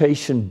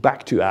invitation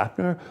back to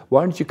Abner.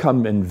 Why don't you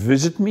come and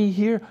visit me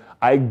here?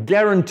 I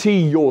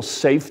guarantee your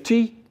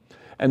safety.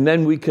 And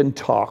then we can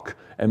talk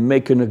and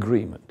make an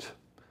agreement.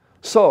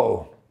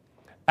 So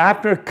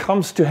Abner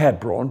comes to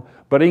Hebron,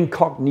 but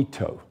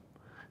incognito.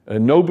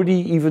 Nobody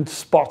even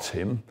spots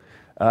him.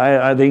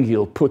 I think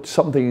he'll put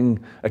something,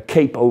 a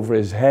cape over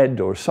his head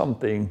or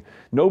something.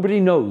 Nobody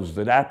knows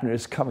that Abner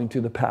is coming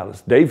to the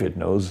palace. David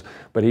knows,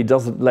 but he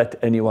doesn't let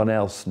anyone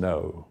else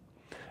know.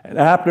 And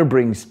Abner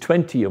brings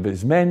 20 of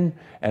his men,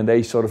 and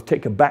they sort of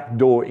take a back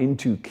door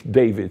into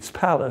David's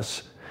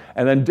palace.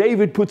 And then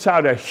David puts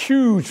out a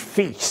huge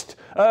feast,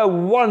 a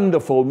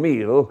wonderful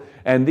meal,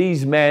 and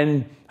these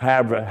men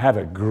have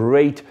a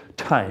great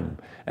time,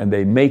 and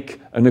they make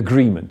an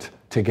agreement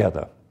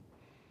together.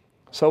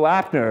 So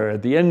Abner,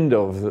 at the end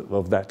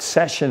of that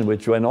session,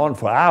 which went on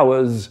for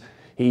hours,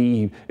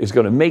 he is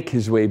going to make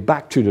his way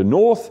back to the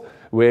north,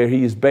 where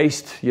he is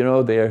based, you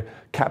know, their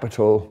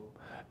capital,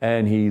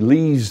 and he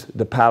leaves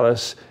the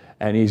palace,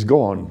 and he's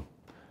gone.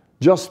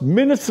 Just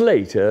minutes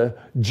later,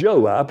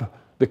 Joab,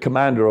 the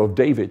commander of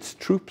David's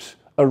troops,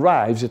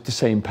 arrives at the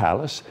same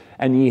palace,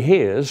 and he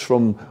hears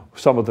from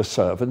some of the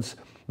servants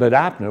that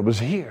Abner was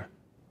here.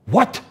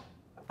 What?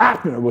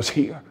 Abner was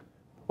here?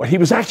 Well, he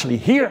was actually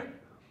here.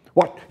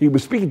 What? He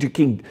was speaking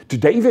to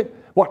David?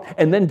 What?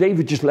 And then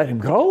David just let him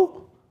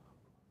go?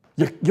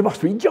 You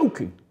must be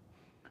joking.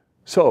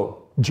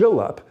 So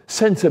Joab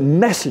sends a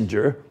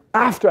messenger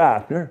after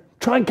Abner,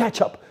 try and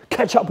catch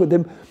up with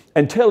him,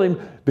 and tell him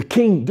the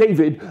king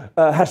David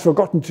has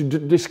forgotten to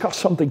discuss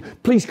something.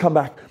 Please come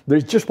back.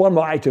 There's just one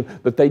more item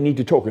that they need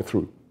to talk it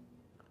through.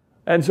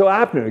 And so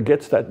Abner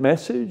gets that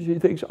message. He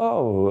thinks,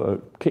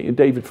 King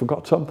David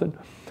forgot something.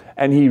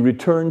 And he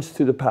returns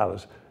to the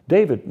palace.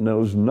 David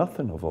knows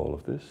nothing of all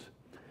of this.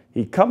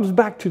 He comes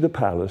back to the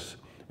palace,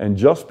 and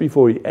just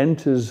before he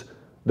enters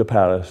the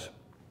palace,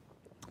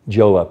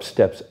 Joab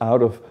steps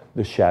out of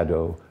the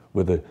shadow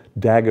with a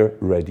dagger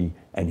ready,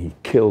 and he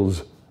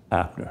kills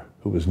Abner,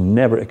 who was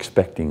never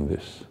expecting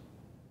this.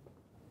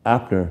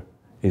 Abner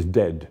is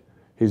dead.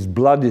 His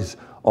blood is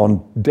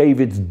on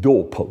David's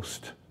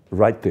doorpost,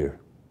 right there.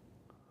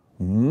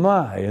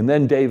 And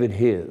then David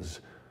hears,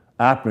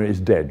 Abner is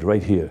dead,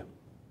 right here.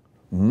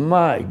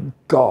 My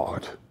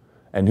God.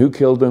 And who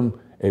killed him?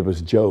 It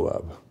was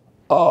Joab.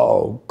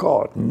 Oh,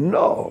 God,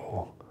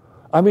 no.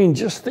 I mean,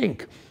 just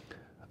think.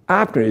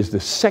 Abner is the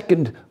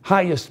second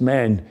highest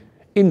man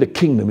in the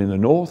kingdom in the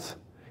north.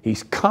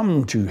 He's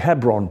come to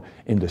Hebron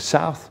in the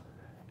south,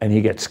 and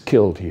he gets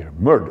killed here,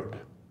 murdered.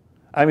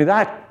 I mean,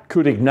 that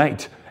could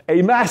ignite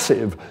a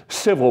massive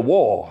civil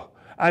war.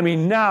 I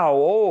mean, now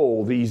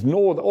all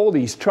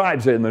these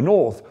tribes in the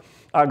north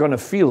are going to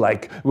feel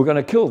like we're going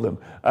to kill them.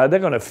 They're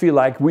going to feel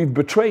like we've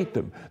betrayed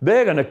them.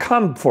 They're going to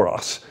come for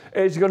us.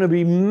 It's going to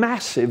be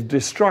massive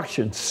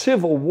destruction,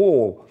 civil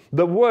war,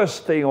 the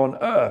worst thing on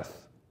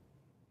earth.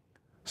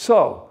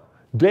 So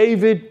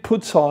David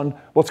puts on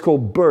what's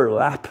called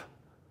burlap.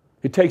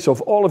 He takes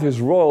off all of his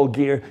royal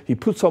gear. He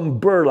puts on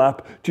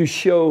burlap to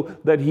show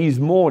that he's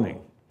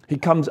mourning. He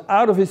comes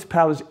out of his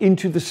palace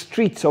into the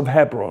streets of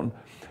Hebron,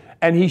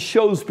 and he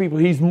shows people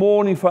he's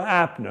mourning for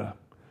Abner.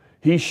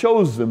 He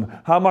shows them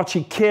how much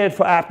he cared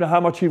for Abner, how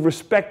much he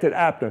respected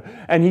Abner.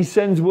 And he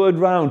sends word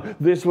round,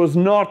 this was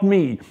not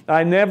me.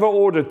 I never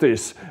ordered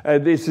this.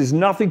 This is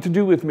nothing to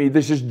do with me.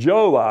 This is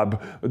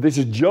Joab. This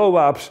is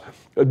Joab's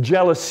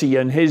jealousy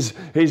and his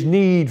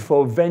need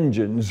for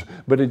vengeance,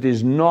 but it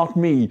is not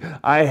me.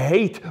 I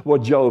hate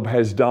what Joab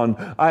has done.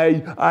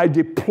 I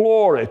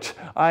deplore it.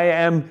 I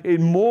am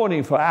in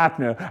mourning for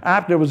Abner.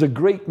 Abner was a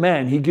great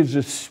man. He gives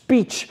a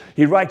speech.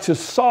 He writes a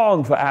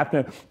song for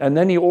Abner, and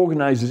then he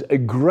organizes a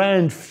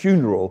grand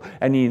funeral,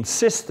 and he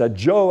insists that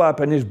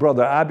Joab and his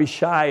brother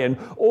Abishai and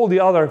all the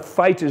other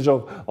fighters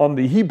on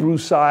the Hebrew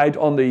side,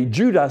 on the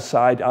Judah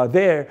side, are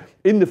there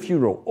in the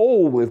funeral,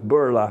 all with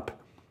burlap,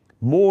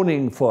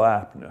 mourning for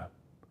Abner.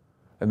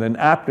 And then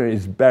Abner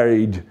is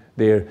buried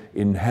there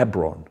in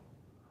Hebron,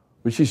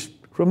 which is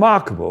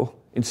remarkable.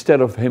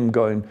 Instead of him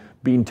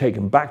being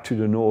taken back to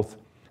the north,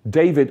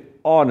 David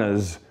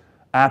honors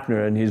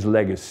Abner and his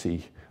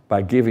legacy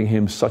by giving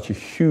him such a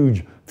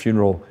huge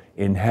funeral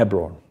in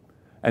Hebron.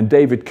 And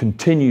David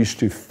continues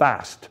to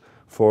fast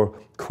for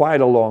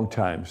quite a long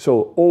time,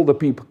 so all the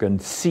people can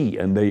see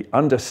and they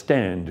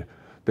understand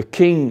the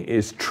king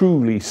is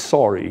truly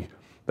sorry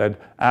that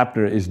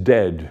Abner is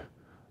dead.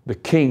 The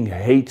king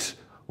hates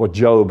what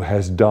Joab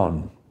has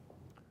done.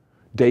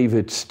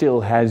 David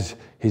still has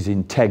his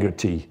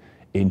integrity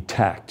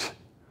intact.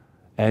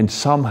 And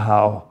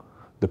somehow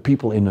the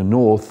people in the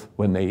north,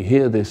 when they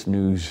hear this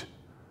news,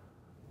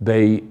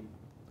 they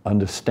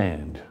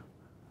understand.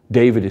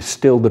 David is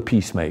still the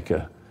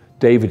peacemaker.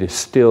 David is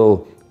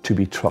still to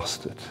be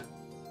trusted.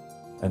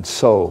 And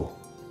so,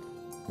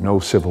 no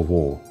civil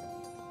war.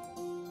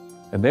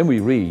 And then we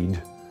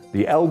read,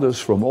 the elders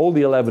from all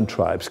the 11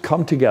 tribes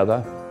come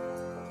together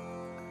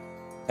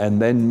and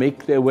then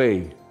make their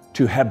way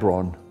to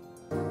Hebron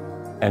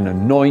and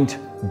anoint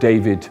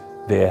David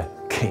their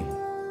king.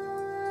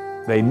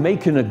 They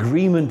make an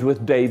agreement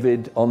with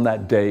David on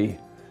that day,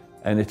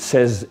 and it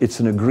says it's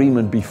an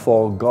agreement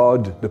before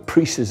God. The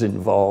priest is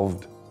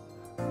involved.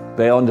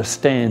 They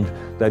understand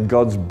that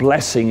God's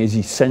blessing is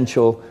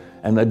essential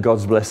and that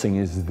God's blessing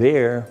is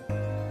there,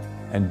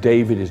 and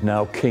David is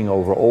now king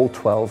over all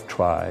 12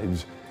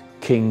 tribes,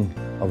 king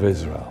of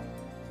Israel.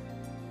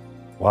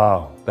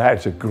 Wow,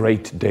 that's a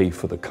great day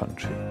for the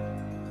country.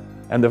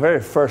 And the very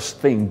first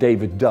thing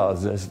David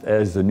does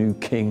as the new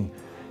king,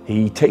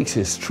 he takes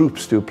his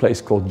troops to a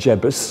place called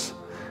Jebus,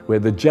 where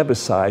the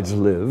Jebusites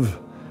live.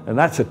 And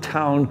that's a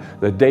town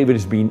that David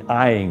has been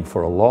eyeing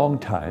for a long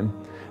time.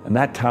 And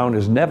that town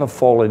has never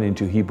fallen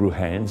into Hebrew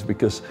hands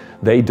because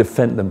they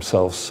defend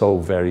themselves so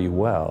very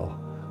well.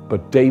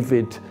 But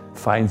David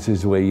finds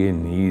his way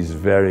in. He's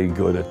very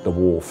good at the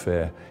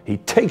warfare. He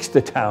takes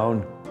the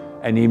town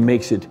and he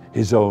makes it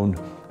his own.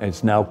 And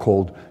it's now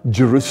called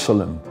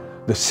Jerusalem,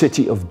 the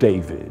city of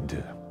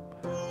David.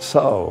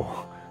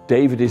 So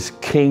David is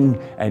king,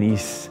 and he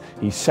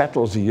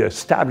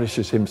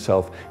establishes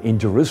himself in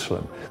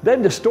Jerusalem.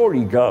 Then the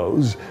story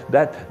goes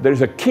that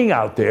there's a king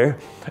out there,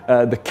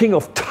 the king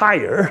of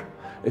Tyre,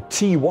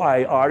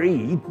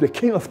 T-Y-R-E, the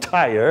king of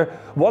Tyre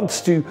wants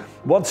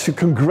to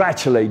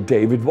congratulate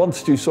David,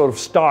 wants to sort of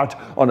start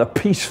on a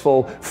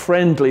peaceful,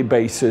 friendly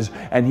basis,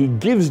 and he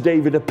gives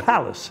David a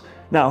palace.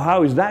 Now,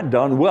 how is that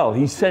done? Well,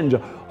 he sends a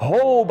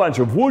whole bunch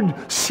of wood,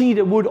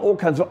 cedar wood, all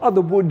kinds of other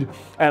wood,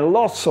 and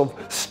lots of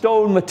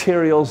stone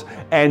materials,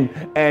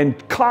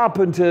 and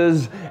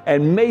carpenters,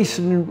 and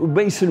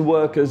mason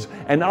workers,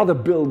 and other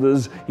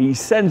builders. He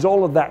sends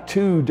all of that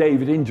to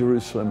David in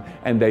Jerusalem,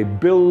 and they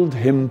build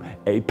him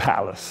a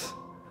palace.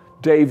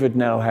 David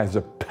now has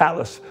a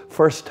palace,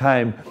 first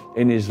time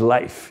in his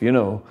life, you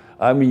know.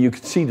 I mean, you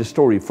could see the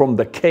story from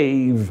the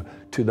cave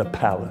to the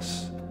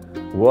palace.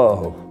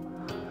 Whoa.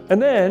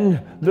 And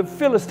then the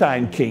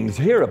Philistine kings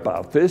hear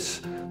about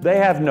this. They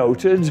have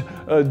noted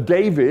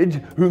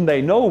David, whom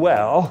they know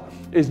well,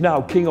 is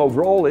now king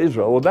over all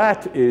Israel. Well,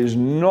 that is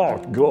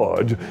not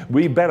good.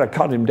 We better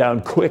cut him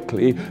down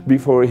quickly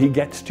before he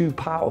gets too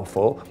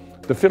powerful.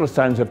 The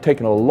Philistines have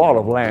taken a lot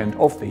of land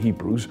off the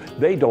Hebrews.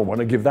 They don't want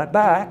to give that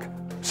back.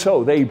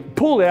 So they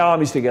pull their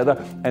armies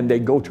together and they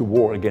go to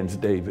war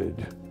against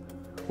David.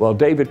 Well,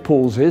 David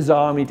pulls his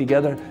army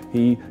together.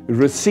 He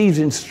receives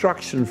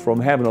instruction from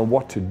heaven on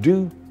what to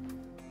do.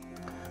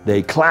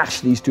 They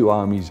clash, these two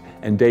armies,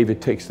 and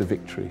David takes the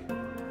victory.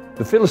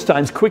 The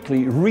Philistines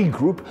quickly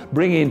regroup,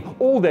 bring in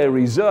all their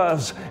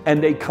reserves,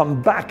 and they come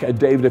back at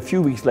David a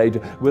few weeks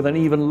later with an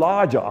even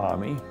larger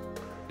army.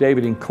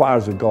 David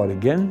inquires of God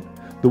again.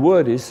 The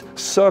word is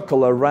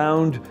circle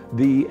around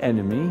the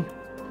enemy,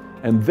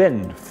 and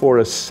then for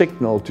a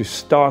signal to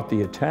start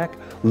the attack,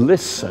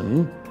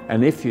 listen,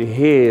 and if you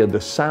hear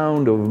the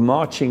sound of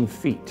marching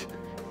feet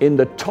in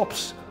the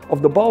tops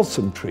of the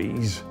balsam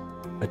trees,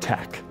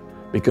 attack.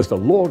 Because the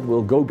Lord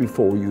will go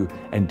before you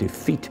and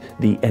defeat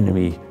the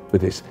enemy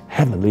with his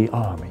heavenly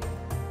army.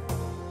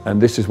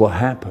 And this is what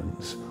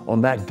happens.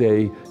 On that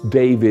day,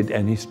 David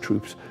and his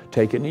troops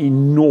take an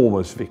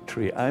enormous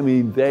victory. I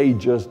mean, they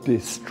just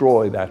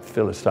destroy that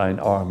Philistine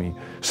army.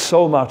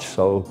 So much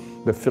so,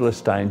 the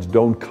Philistines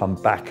don't come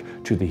back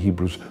to the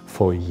Hebrews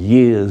for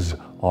years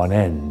on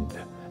end.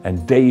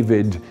 And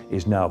David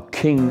is now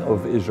king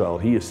of Israel.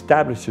 He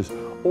establishes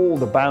all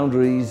the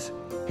boundaries.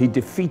 He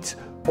defeats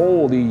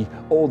all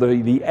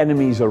the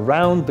enemies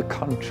around the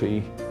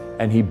country,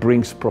 and he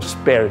brings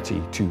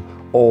prosperity to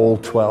all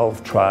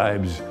 12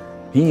 tribes.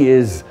 He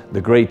is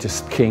the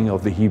greatest king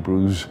of the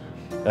Hebrews,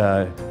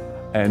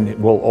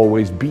 and will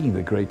always be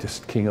the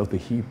greatest king of the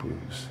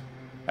Hebrews.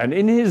 And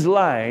in his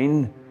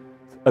line,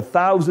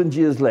 1,000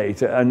 years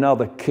later,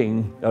 another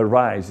king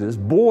arises,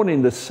 born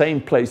in the same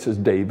place as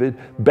David,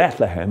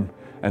 Bethlehem,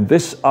 and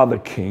this other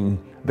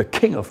king, the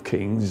King of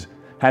Kings,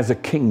 has a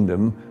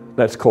kingdom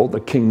that's called the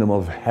kingdom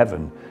of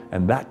heaven,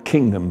 and that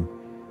kingdom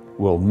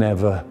will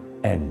never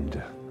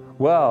end.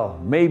 Well,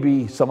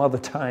 maybe some other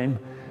time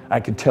I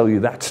can tell you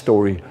that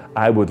story.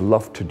 I would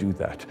love to do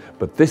that.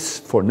 But this,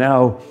 for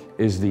now,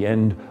 is the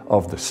end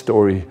of the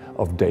story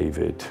of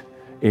David.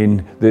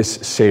 In this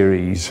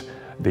series,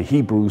 the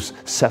Hebrews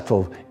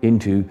settle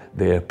into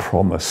their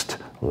promised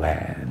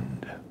land.